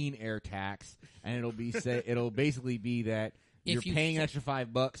clean air tax, and it'll basically be that If you're you paying an extra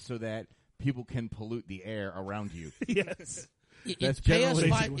 $5 so that people can pollute the air around you. Yes, That's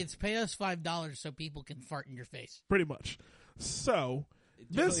generally- It's pay us $5 so people can fart in your face. pretty much. So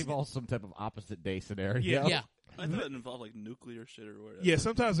It generally involves some type of opposite day scenario. Yeah. I thought it involved like nuclear shit or whatever. yeah,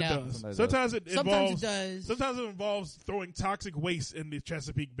 sometimes it No. does. Sometimes Sometimes it involves. Sometimes it does. Sometimes it involves throwing toxic waste in the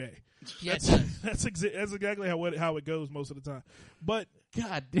Chesapeake Bay. Yeah, it does. That's exactly how it goes most of the time. But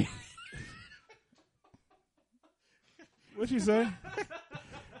God damn. what you say?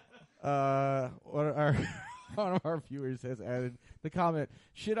 One of our viewers has added the comment,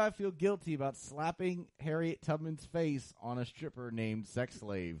 should I feel guilty about slapping Harriet Tubman's face on a stripper named Sex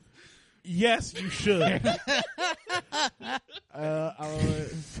Slave? Yes, you should.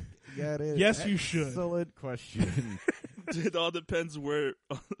 Yes, you should. Excellent question. It all depends where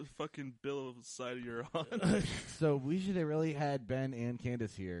on the fucking bill side you're on. So we should have really had Ben and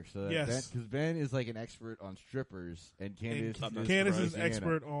Candace here. So Yes. because Ben is like an expert on strippers, and Candace, Candace is Louisiana.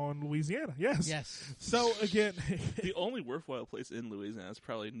 expert on Louisiana. Yes. Yes. So again, The only worthwhile place in Louisiana is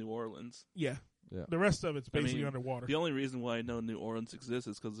probably New Orleans. yeah. Yeah. The rest of it's I basically mean, underwater. The only reason why I know New Orleans exists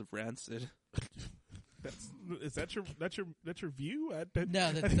is because of Rancid. Is that your view?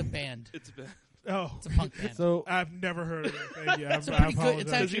 No, that's the band. It's bad. Oh, It's a punk band. So I've never heard of it. Thank you. I It's pretty good. It's apologize.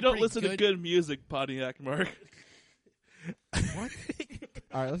 Because actually you don't pretty listen to good. good music, Pontiac Mark. all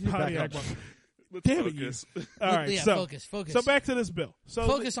right, let's get back Pontiac on. Mark. Let's Damn it, focus. All right, Yeah, so focus. so back to this bill. So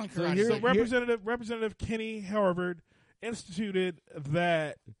Focus on so karate. here- So Representative Kenny Harvard instituted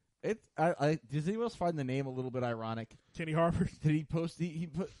that Does anyone else find the name a little bit ironic? Kenny Harvard. Did he post?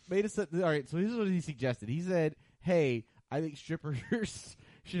 Made a all right. So this is what he suggested. He said, "Hey, I think strippers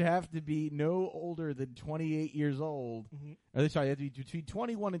should have to be no older than 28 years old. Or sorry, they have to be between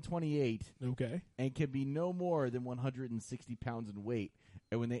 21 and 28, Okay. and can be no more than 160 pounds in weight."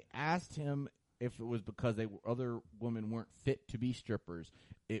 And when they asked him if it was because other women weren't fit to be strippers.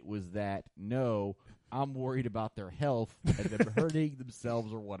 It was that, no, I'm worried about their health and them hurting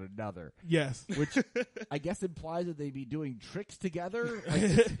themselves or one another. Yes. Which I guess implies that they'd be doing tricks together.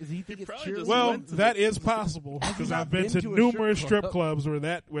 Like, does he think it's cheerleading? Well, that is possible because I've been to numerous strip clubs where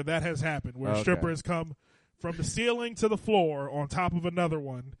that has happened, where a stripper has come from the ceiling to the floor on top of another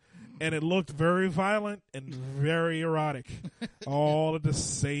one, and it looked very violent and very erotic all at the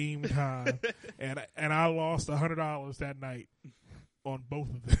same time. And I lost $100 that night on both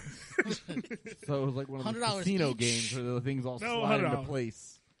of them. So it was like one of the casino games where the things all slide into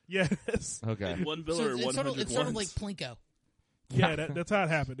place. Yes. Okay. And $1 or 100 It's sort of like Plinko. Yeah, that's how it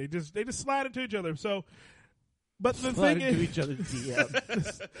happened. They just slide into each other. So, but the Slide thing into is, each other's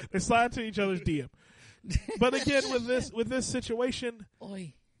DM. they slide to each other's DM. But again, with this situation,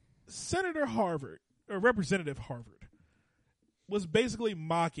 Oy. Senator Harvard or Representative Harvard was basically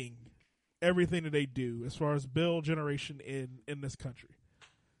mocking everything that they do as far as bill generation in this country.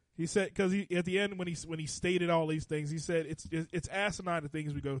 He said, because at the end when he stated all these things, he said it's asinine the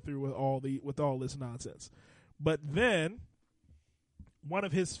things we go through with all this nonsense. But then one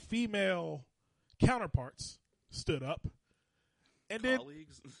of his female counterparts stood up and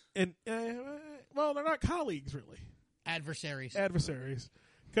colleagues? Well, they're not colleagues really. Adversaries.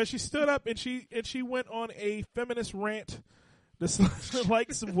 Because she stood up and she went on a feminist rant, the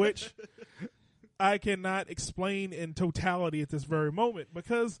likes of which I cannot explain in totality at this very moment,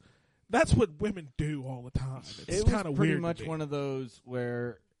 because that's what women do all the time. It's kind of weird. Pretty much one of those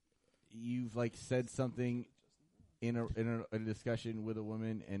where you've like said something in a discussion with a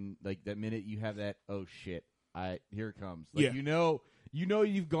woman, and like that minute you have that, oh shit, here it comes. Like, yeah. You know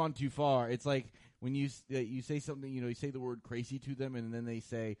you've gone too far. It's like when you say something, you say the word crazy to them, and then they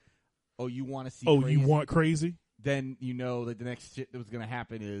say, "Oh, you want to see? Oh, crazy? you want crazy?" Then you know that the next shit that was going to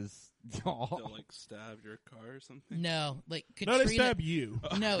happen is they'll like stab your car or something. No, like Katrina. No, they stab you.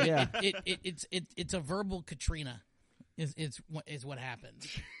 No, it's a verbal Katrina. Is what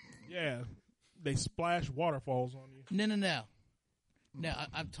happens. Yeah, they splash waterfalls on you. No. No,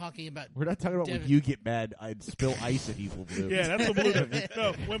 I'm talking about. We're not talking about when you get mad, I'd spill ice at people, Blue. Yeah, that's what Blue does.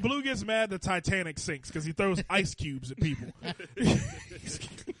 No, when Blue gets mad, the Titanic sinks because he throws ice cubes at people.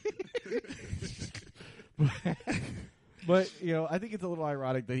 But, I think it's a little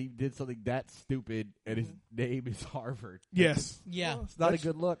ironic that he did something that stupid and his name is Harvard. Yes. Yeah. Well, it's not a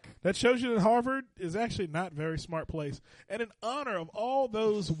good look. That shows you that Harvard is actually not a very smart place. And in honor of all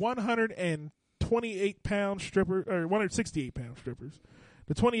those 128-pound strippers, or 168-pound strippers,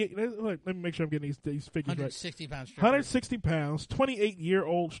 the 28, let me make sure I'm getting these figures right. 160-pound strippers. 160 pounds,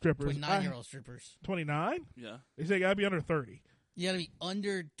 28-year-old strippers. 29-year-old strippers. 29? Yeah. They say you gotta be under 30. You gotta be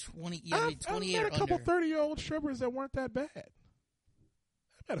under 20. You gotta be 28 I've or met a couple under. 30-year-old strippers that weren't that bad.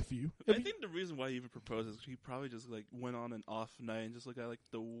 I've met a few. I think the reason why he even proposed is he probably just like went on an off night and just looked at like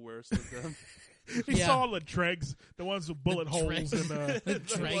the worst of them. He saw the dregs, the ones with bullet holes and the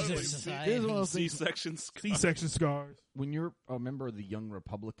dregs of society. C-section scars. When you're a member of the Young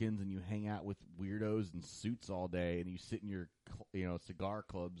Republicans and you hang out with weirdos in suits all day and you sit in your cigar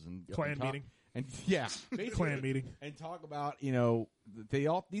clubs and Klan meeting. And Klan meeting. And talk about, these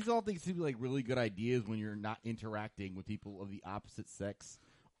all things seem like really good ideas when you're not interacting with people of the opposite sex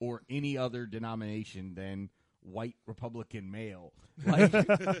or any other denomination than white Republican male. Like,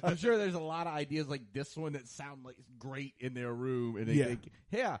 I'm sure there's a lot of ideas like this one that sound like great in their room, and they think,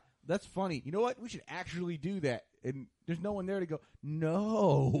 yeah, that's funny. You know what? We should actually do that. And there's no one there to go,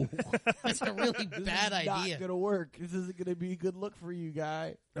 no. That's a really bad idea. This is not going to work. This isn't going to be a good look for you,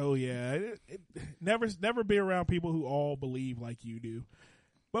 guy. Oh, yeah. Never be around people who all believe like you do.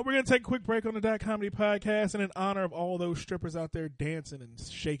 But we're going to take a quick break on the .comedy podcast, and in honor of all those strippers out there dancing and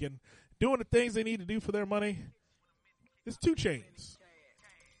shaking, doing the things they need to do for their money, it's 2 Chainz.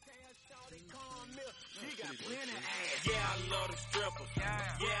 Yeah, I love the strippers.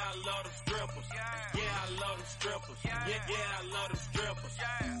 Yeah, I love the strippers. Yeah, I love the strippers. Yeah, I love the strippers.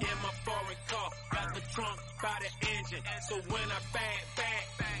 In my foreign car, got the trunk by the engine. So when I back,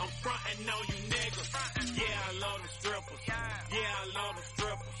 I'm frontin' on you niggas. Yeah, I love the strippers. Yeah, I love the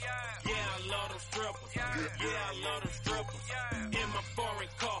strippers. Yeah, I love the strippers. Yeah, I love the strippers. In my foreign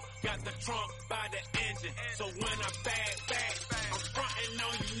car, got the trunk by the engine. So when I back, I'm frontin'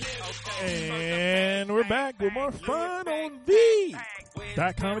 on you niggas. And we're back with more fun on the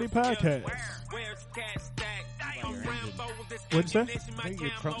 .comedy podcast. What'd you say? I think your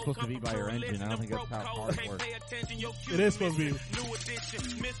trunk's supposed to be by your engine. I don't think that's how cars work. It is supposed to be.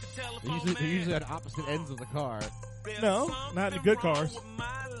 They're usually at opposite ends of the car. No, not in the good cars.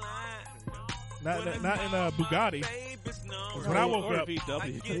 Not in Bugatti. When I woke up,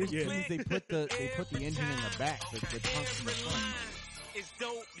 VW. yeah. They put the engine in the back, the trunk in the front. It's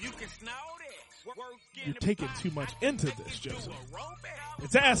dope. You can snort it. You're taking too much into this, Joseph.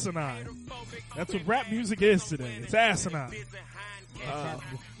 It's asinine. That's what rap music is today. It's asinine.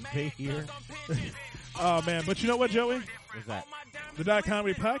 Here. Oh, man. But you know what, Joey? What's that? The Dot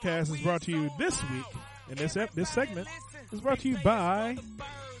Comedy Podcast is brought to you this week, and this segment is brought to you by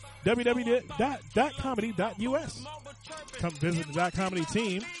www.dotcomedy.us. Come visit the Dot Comedy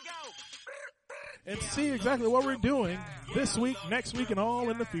team and see exactly what we're doing this week, next week, and all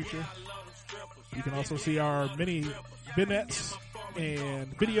in the future. You can also see our mini vignettes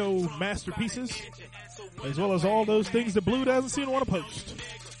and video masterpieces, as well as all those things that Blue doesn't seem to want to post.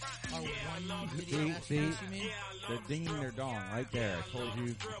 See, they're dinging their dong right there. I told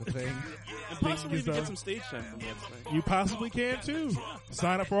you the thing. And possibly even get some stage time from the website. You possibly can too.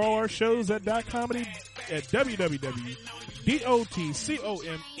 Sign up for all our shows at Dot Comedy at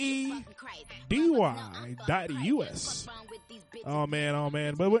www.dotcomedy.us. Oh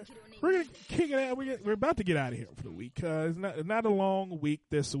man. But we're gonna kick it out. We're about to get out of here for the week. It's not a long week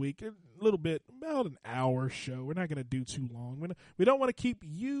this week. A little bit, about an hour show. We're not going to do too long. We don't want to keep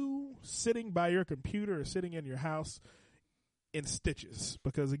you sitting by your computer or sitting in your house in stitches,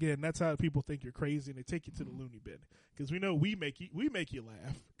 because again, that's how people think you're crazy and they take you to the loony bin. Because we know we make you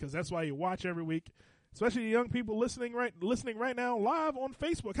laugh, because that's why you watch every week. Especially the young people listening right now live on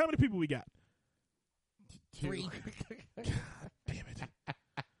Facebook. How many people we got? 3. God damn it.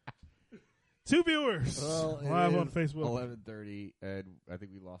 2 viewers live on Facebook. 11:30, and I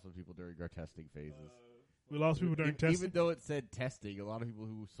think we lost some people during our testing phases. We lost people during testing? Even though it said testing, a lot of people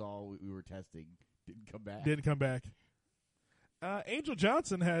who saw we were testing didn't come back. Angel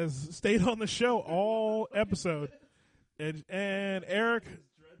Johnson has stayed on the show all episode. And Eric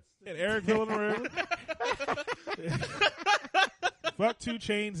Villanueva. Fuck 2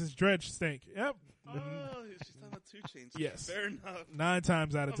 Chainz, his dreads stink. Yep. Oh, she's talking about 2 Chainz. Yes. Fair enough. 9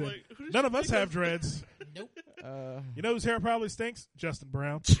 times out of 10. Like, none of us have dreads. Nope. You know whose hair probably stinks? Justin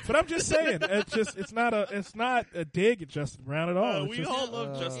Brown. But I'm just saying, it's not a dig at Justin Brown at all. We all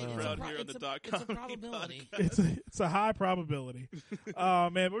love Justin Brown here on the Dot It's a Comedy probability. It's a high probability.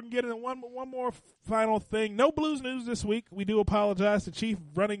 Man, we're going to get into one more final thing. No Blues news this week. We do apologize to Chief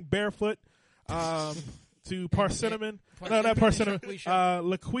running barefoot to Parcinnamon. No, not Parcinnamon.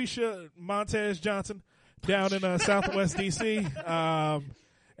 LaQuisha Montes Johnson down in Southwest D.C.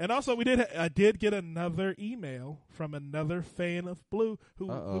 And also, I did get another email from another fan of Blue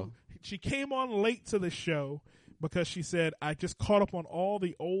who she came on late to the show because she said, I just caught up on all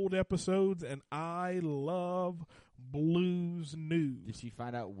the old episodes and I love Blues news. Did she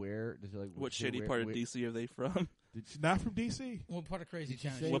find out where? What shitty part of D.C. are they from? She's not from D.C. What part of Crazy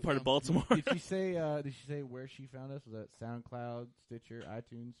Town? What part of Baltimore? Did she say where she found us? Was that SoundCloud, Stitcher,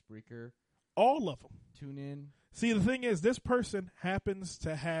 iTunes, Spreaker? All of them. Tune in. See, the thing is, this person happens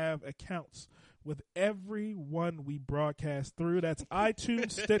to have accounts with every one we broadcast through. That's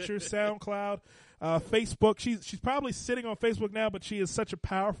iTunes, Stitcher, SoundCloud, Facebook. She's probably sitting on Facebook now, but she is such a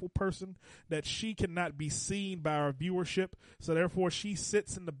powerful person that she cannot be seen by our viewership. So therefore, she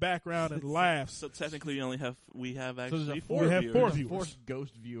sits in the background and laughs. So technically, we have actually we have 4 viewers. Fourth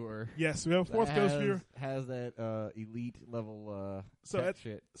ghost viewer. Yes, we have a 4th ghost viewer. Has that elite level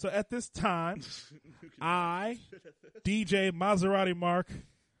shit. So at this time, I, DJ Maserati Mark,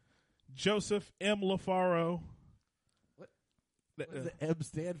 Joseph M. LaFaro. What does the M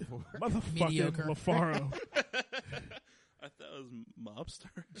stand for? Motherfucking Mediocre. LaFaro. I thought it was mobster.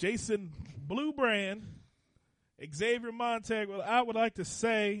 Jason Blue Brand, Xavier Montes. Well, I would like to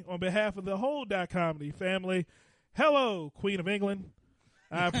say on behalf of the whole Dot Comedy family, hello, Queen of England.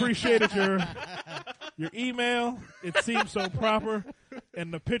 I appreciated your email. It seems so proper.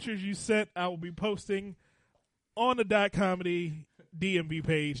 And the pictures you sent, I will be posting on the Dot Comedy DMV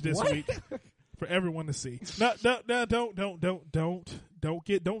page this week for everyone to see. No, don't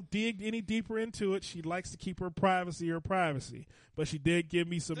dig any deeper into it. She likes to keep her privacy. But she did give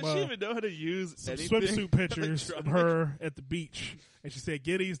me some. Does she even know how to use some anything? swimsuit pictures of her at the beach, and she said,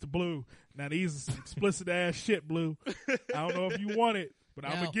 "Get these to Blue." Now these are some explicit ass shit, Blue. I don't know if you want it, but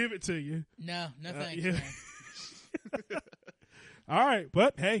I'm gonna give it to you. No thanks. Yeah. All right,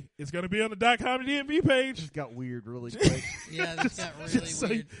 but hey, it's going to be on the Dot Comedy DMV page. Just got weird really quick. Yeah, this got really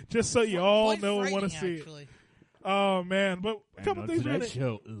weird. Just so you all Quite know and want to see actually. it. Oh, man. But a couple things. Tonight's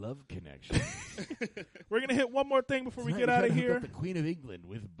show, Love Connection. We're going to hit one more thing before we get Tonight out of we're gonna here. hook up the Queen of England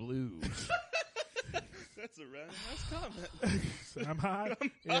with blues. That's a rather nice comment. So I'm high.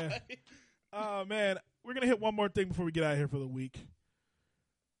 Yeah. Oh, man. We're going to hit one more thing before we get out of here for the week.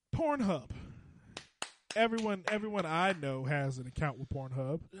 Pornhub. everyone I know has an account with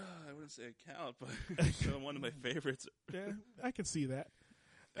Pornhub. I wouldn't say account, but one of my favorites. Yeah, I can see that.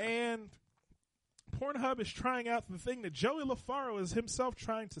 And Pornhub is trying out the thing that Joey LaFaro is himself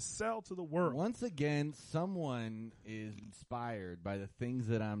trying to sell to the world. Once again, someone is inspired by the things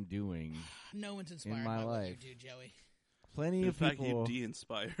that I'm doing. No one's inspired in my by life. what you do, Joey. Plenty In of fact, people, you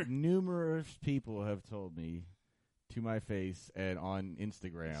de-inspired. numerous people have told me to my face and on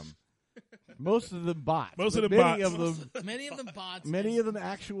Instagram. Most of them bots. Most of but them many bots. Of them, Many of them bots. many of them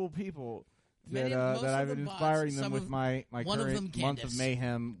actual people Many- that most that of I've been them bots, inspiring them some with of- my one of current them month of Candace.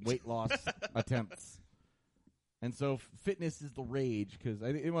 mayhem weight loss attempts. And so fitness is the rage because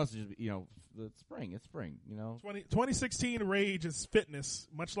it must just be, it's spring. It's spring, 2016 rage is fitness,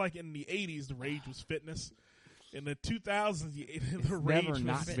 much like in the 80s the rage was fitness. In the 2000s the rage never was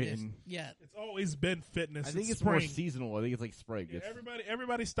not fitness. been. Yeah. It's always been fitness. I think it's spring. more seasonal. I think it's like spring. Yeah, It's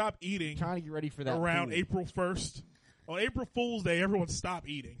everybody stopped eating trying to get ready for that around pool. April 1st. On April Fool's Day, everyone stopped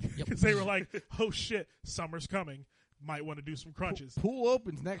eating Yep. because they were like, "Oh shit, summer's coming. Might want to do some crunches." Pool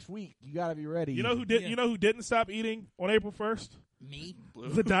opens next week. You got to be ready. You know who did? Yeah. You know who didn't stop eating on April 1st? Me?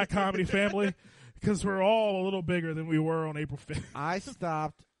 The .comedy family, because we're all a little bigger than we were on April 5th. I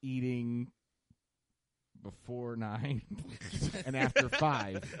stopped eating before 9 and after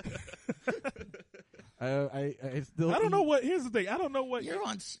 5. I still. I don't know what. Here's the thing. I don't know what You're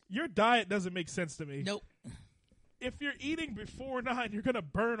on. your diet doesn't make sense to me. Nope. If you're eating before 9, you're gonna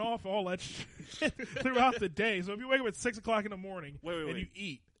burn off all that shit throughout the day. So if you wake up at 6 o'clock in the morning and Wait. you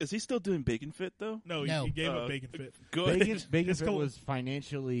eat, Is he still doing Bacon Fit though? no, No. you gave up Bacon Fit, Good. Bacon It's Fit was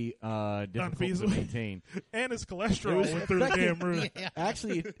financially difficult to Unfeasible. maintain. and his cholesterol It was went through the effective. damn roof. Yeah.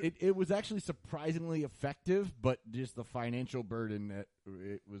 Actually, it was actually surprisingly effective, but just the financial burden that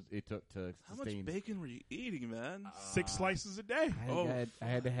it took to How much sustain. bacon were you eating, man? 6 slices a day. I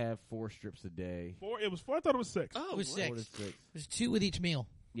had to have 4 strips a day. 4. It was 4. I thought it was 6. Oh, It was what? 4 to 6. 6. It was 2 with each meal.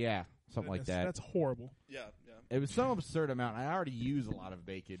 Yeah, something like that. That's horrible. Yeah. It was some absurd amount. I already use a lot of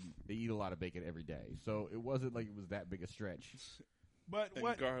bacon. I eat a lot of bacon every day, so it wasn't like it was that big a stretch. But And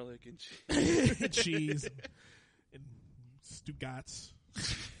what garlic and cheese. cheese and Stugats.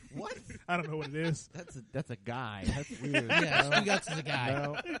 What? I don't know what it is. That's a guy. That's weird. Yeah, Stugatz is a guy.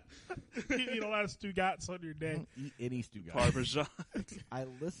 No, You eat a lot of Stugats on your I day. don't eat any Stugats. Parmesan. I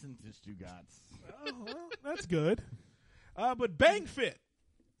listen to Stugats. Oh, well, that's good. But Bang Fit,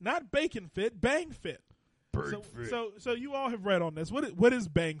 not Bacon Fit, Bang Fit. So you all have read on this. What is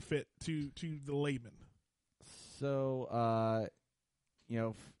Bang Fit to the layman? So,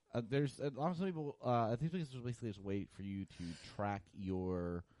 there's a lot of people. I think this is basically just a way for you to track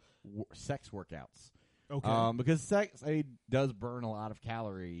your sex workouts. Okay. Because sex does burn a lot of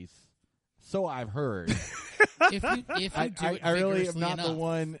calories. So I've heard. If you do it I really am vigorously not enough. the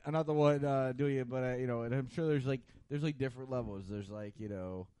one. I'm not the one doing it, but and I'm sure there's different levels. There's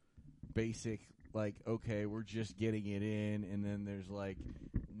basic, okay, we're just getting it in, and then there's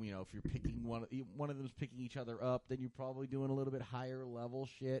if you're picking one of them's picking each other up, then you're probably doing a little bit higher level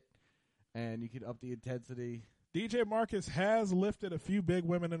shit, and you can up the intensity. DJ Marcus has lifted a few big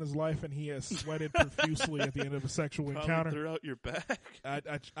women in his life, and he has sweated profusely at the end of a sexual Probably encounter. threw out your back. I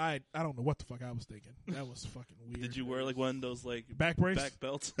don't know what the fuck I was thinking. That was fucking weird. Did you wear one of those back brace? back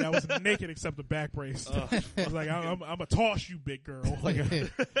belts? I was naked except the back brace. I was like, I'm gonna toss you, big girl. Like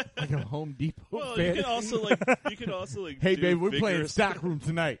a Home Depot Well, fan. you can also Hey, do babe, we're playing vigorous- stockroom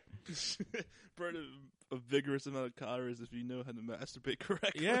tonight. burn a vigorous amount of calories if you know how to masturbate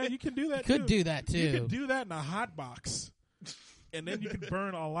correctly. Yeah, you can do that. Could too. do that too. You can do that in a hot box, and then you can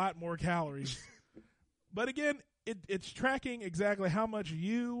burn a lot more calories. But again, it's tracking exactly how much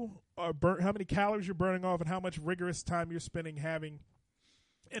you are how many calories you're burning off, and how much rigorous time you're spending having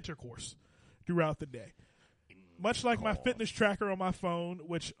intercourse throughout the day. Much like my fitness tracker on my phone,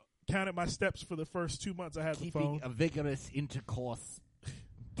 which counted my steps for the first 2 months I had the phone. Keeping a vigorous intercourse.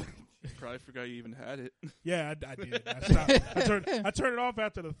 Probably forgot you even had it. Yeah, I did. I stopped. I turned it off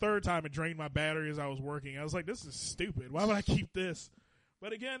after the 3rd time. It drained my battery as I was working. I was like, "This is stupid. Why would I keep this?"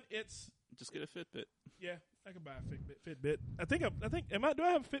 But again, it's Just get a Fitbit. yeah. I can buy a Fitbit. Do I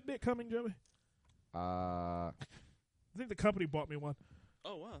have a Fitbit coming, Joey? I think the company bought me one.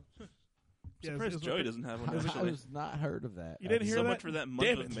 Oh wow! Yeah, Surprised it's- Joey doesn't have one. I Actually, was not heard of that. You didn't hear so that? much for that month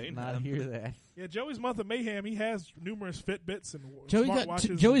Damn of it. mayhem. Not hear that. Yeah, Joey's month of mayhem. He has numerous Fitbits and Joey's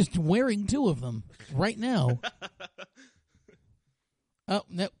smartwatches. wearing 2 of them right now. Oh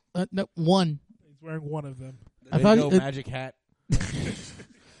no, one. He's wearing one of them. I There thought you go, it- magic hat.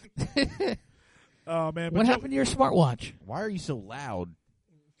 Oh man! What happened to your smartwatch? Why are you so loud?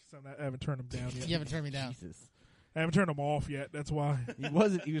 I haven't turned them down yet. You haven't turned me down. Jesus. I haven't turned them off yet. That's why.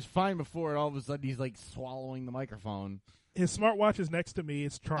 He was fine before, and all of a sudden he's like swallowing the microphone. His smartwatch is next to me.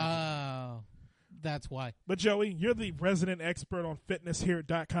 It's charging. Oh, that's why. But Joey, you're the resident expert on fitness here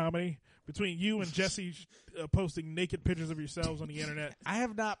at .comedy. Between you and Jesse posting naked pictures of yourselves on the internet, I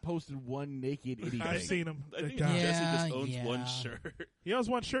have not posted one naked anything. I've seen him. I think God. Jesse just owns one shirt. He owns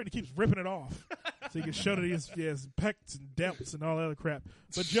one shirt and he keeps ripping it off, so he can show that he has pecs and delts and all that other crap.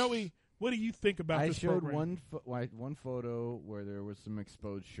 But Joey, what do you think about this program? I showed one photo where there was some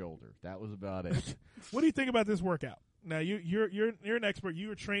exposed shoulder. That was about it. What do you think about this workout? Now you're an expert. You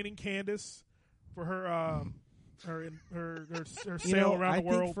were training Candace for her sail around the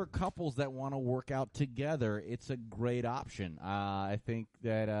world. I think for couples that want to work out together, it's a great option. I think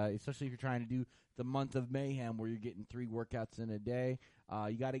that especially if you're trying to do the month of mayhem where you're getting 3 workouts in a day,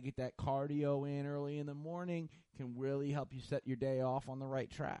 you got to get that cardio in early in the morning. Can really help you set your day off on the right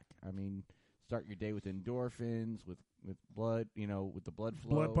track. I mean, start your day with endorphins, with blood, with the blood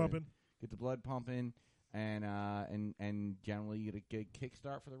flow, blood pumping, get the blood pumping, and generally you get a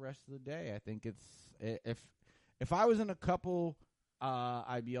kickstart for the rest of the day. I think if I was in a couple,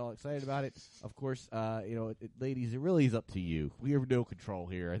 I'd be all excited about it. Of course, ladies, it really is up to you. We have no control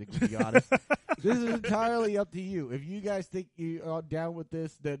here. I think, to be honest, this is entirely up to you. If you guys think you are down with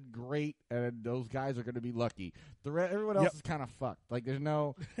this, then great, and those guys are going to be lucky. Everyone else is kind of fucked. Like, there's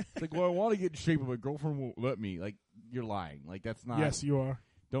no, it's like, well, I want to get in shape, but my girlfriend won't let me. Like, you're lying. Like, that's not. Yes, you are.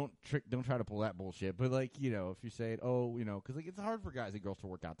 Don't try to pull that bullshit. But if you're saying, because it's hard for guys and girls to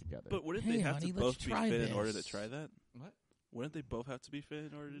work out together. But wouldn't they have to both be fit in order to try that? What? Wouldn't they both have to be fit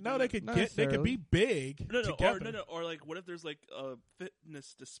in order to do that? They could be big together. Or like, what if there's like a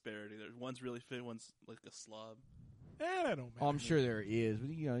fitness disparity? One's really fit, one's like a slob. That don't matter. Oh, I'm sure there is.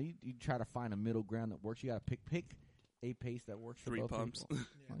 But, you try to find a middle ground that works. You got to pick a pace that works for 3 both pumps. people.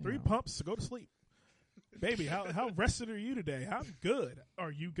 3 pumps to go to sleep. Baby, how rested are you today? I'm good.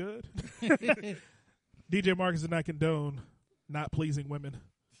 Are you good? DJ Marcus does not condone not pleasing women.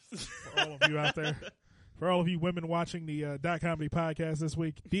 For all of you out there. For all of you women watching the .comedy podcast this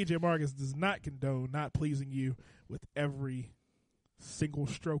week, DJ Marcus does not condone not pleasing you with every single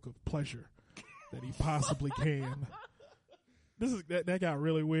stroke of pleasure that he possibly can. That got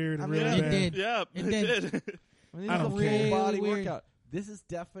really weird and really bad. Did. Yeah, it did. I don't care. Full body workout. This is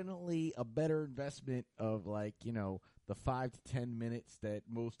definitely a better investment of the 5 to 10 minutes that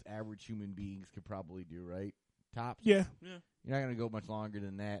most average human beings could probably do, right? Tops. Yeah. You're not going to go much longer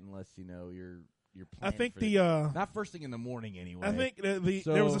than that unless you're I think not first thing in the morning anyway. I think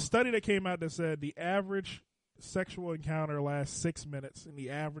there was a study that came out that said the average sexual encounter lasts 6 minutes, and the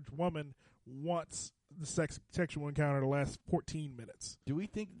average woman wants the sexual encounter to last 14 minutes. Do we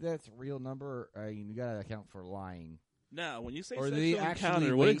think that's a real number? You got to account for lying. Now, when you say or sexual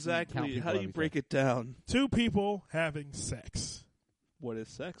encounter, what exactly? How do you break it down? 2 people having sex. What is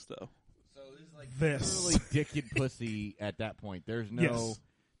sex, though? So this is like this. literally dick and pussy at that point. There's no. Yes.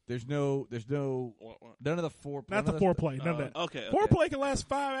 There's no none of the foreplay. Not the foreplay. None of that. Okay. Foreplay can last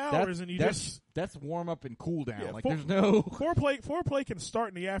 5 hours, and that's warm up and cool down. Yeah, there's no foreplay can start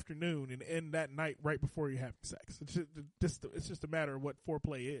in the afternoon and end that night right before you're having sex. It's just a matter of what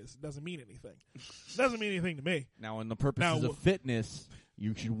foreplay is. It doesn't mean anything. It doesn't mean anything to me. Now, in the purposes of fitness,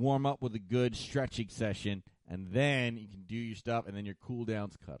 you should warm up with a good stretching session, and then you can do your stuff, and then your cool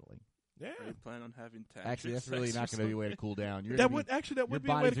down's cuddling. Yeah. Are you planning on having tantric Actually, that's really not going to be a way to cool down. That would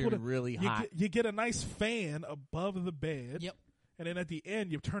be a way to cool down. Really hot. You get a nice fan above the bed. Yep. And then at the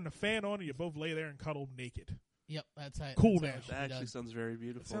end, you turn the fan on, and you both lay there and cuddle naked. Yep, that's how. Cool down. That actually sounds very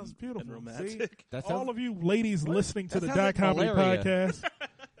beautiful. It sounds beautiful. And romantic. All of you ladies listening to the like Comedy podcast.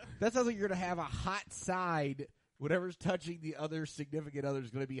 That sounds like you're going to have a hot side. Whatever's touching the other significant other is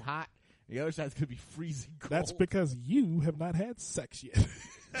going to be hot. The other side's going to be freezing cold. That's because you have not had sex yet.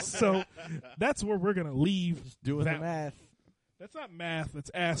 So that's where we're going to leave. Just doing the math. That's not math. That's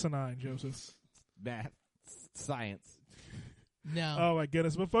asinine, Joseph. Math. Science. No. Oh, my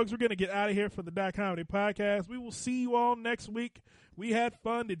goodness. But, folks, we're going to get out of here for the Comedy podcast. We will see you all next week. We had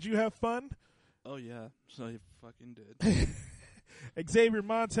fun. Did you have fun? Oh, yeah. So you fucking did. Xavier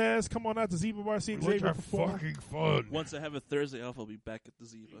Montes, come on out to Zebra Bar. See Xavier perform. Fucking fun. Once I have a Thursday off, I'll be back at the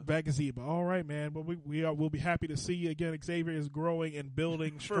Zebra. Back at Zebra. All right, man. But we'll be happy to see you again. Xavier is growing and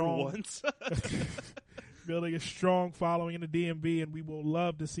building strong. For once. Building a strong following in the DMV, and we will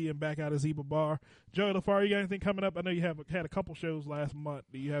love to see him back out at Zebra Bar. Joey LaFar, you got anything coming up? I know you have had a couple shows last month.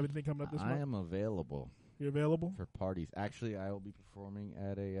 Do you have anything coming up this month? I am available. You're available? For parties. Actually, I will be performing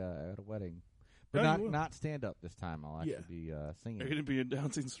at a wedding. But not stand up this time. I'll actually be singing. Are you going to be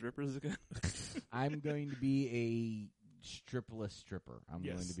announcing strippers again? I'm going to be stripless stripper. I'm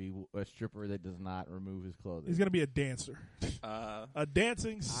Yes. going to be a stripper that does not remove his clothing. He's going to be a dancer. A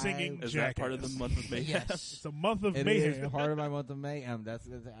dancing, singing Is jackass. that part of the month of mayhem? Yes. It's a month of It mayhem. is part of my month of mayhem. That's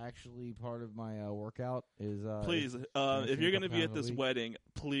actually part of my workout. Is Please, is if you're going to be pounds at a this week. wedding,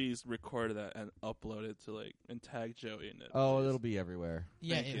 please record that and upload it to and tag Joey in it. Oh, please. it'll be everywhere.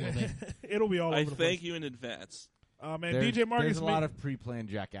 Yeah, Thank it you. will be. It'll be all I over the place. thank you in advance. Man, There's, DJ Marcus there's a lot of pre-planned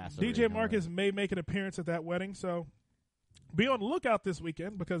jackass. DJ Marcus may make an appearance at that wedding, so be on the lookout this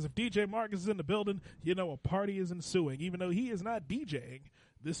weekend, because if DJ Marcus is in the building, you know a party is ensuing, even though he is not DJing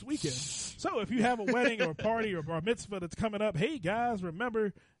this weekend. So if you have a wedding or a party or bar mitzvah that's coming up, hey guys,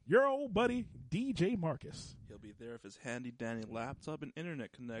 remember your old buddy DJ Marcus. He'll be there with his handy-dandy laptop and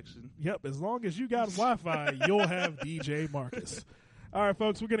internet connection. Yep, as long as you got Wi-Fi, you'll have DJ Marcus. All right,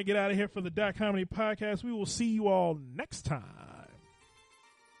 folks, we're going to get out of here for the .comedy podcast. We will see you all next time.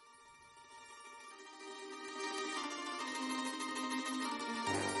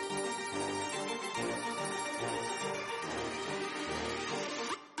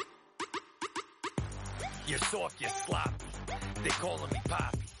 You're soft, you're sloppy. They calling me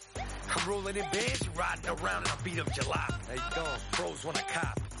Poppy. I'm rolling in bands, you riding around and I beat up jalopy. How you going? Bros wanna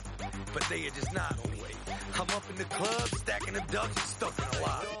copy, but they are just not always. I'm up in the club, stacking them ducks and stuck in a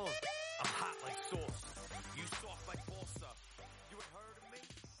lobby.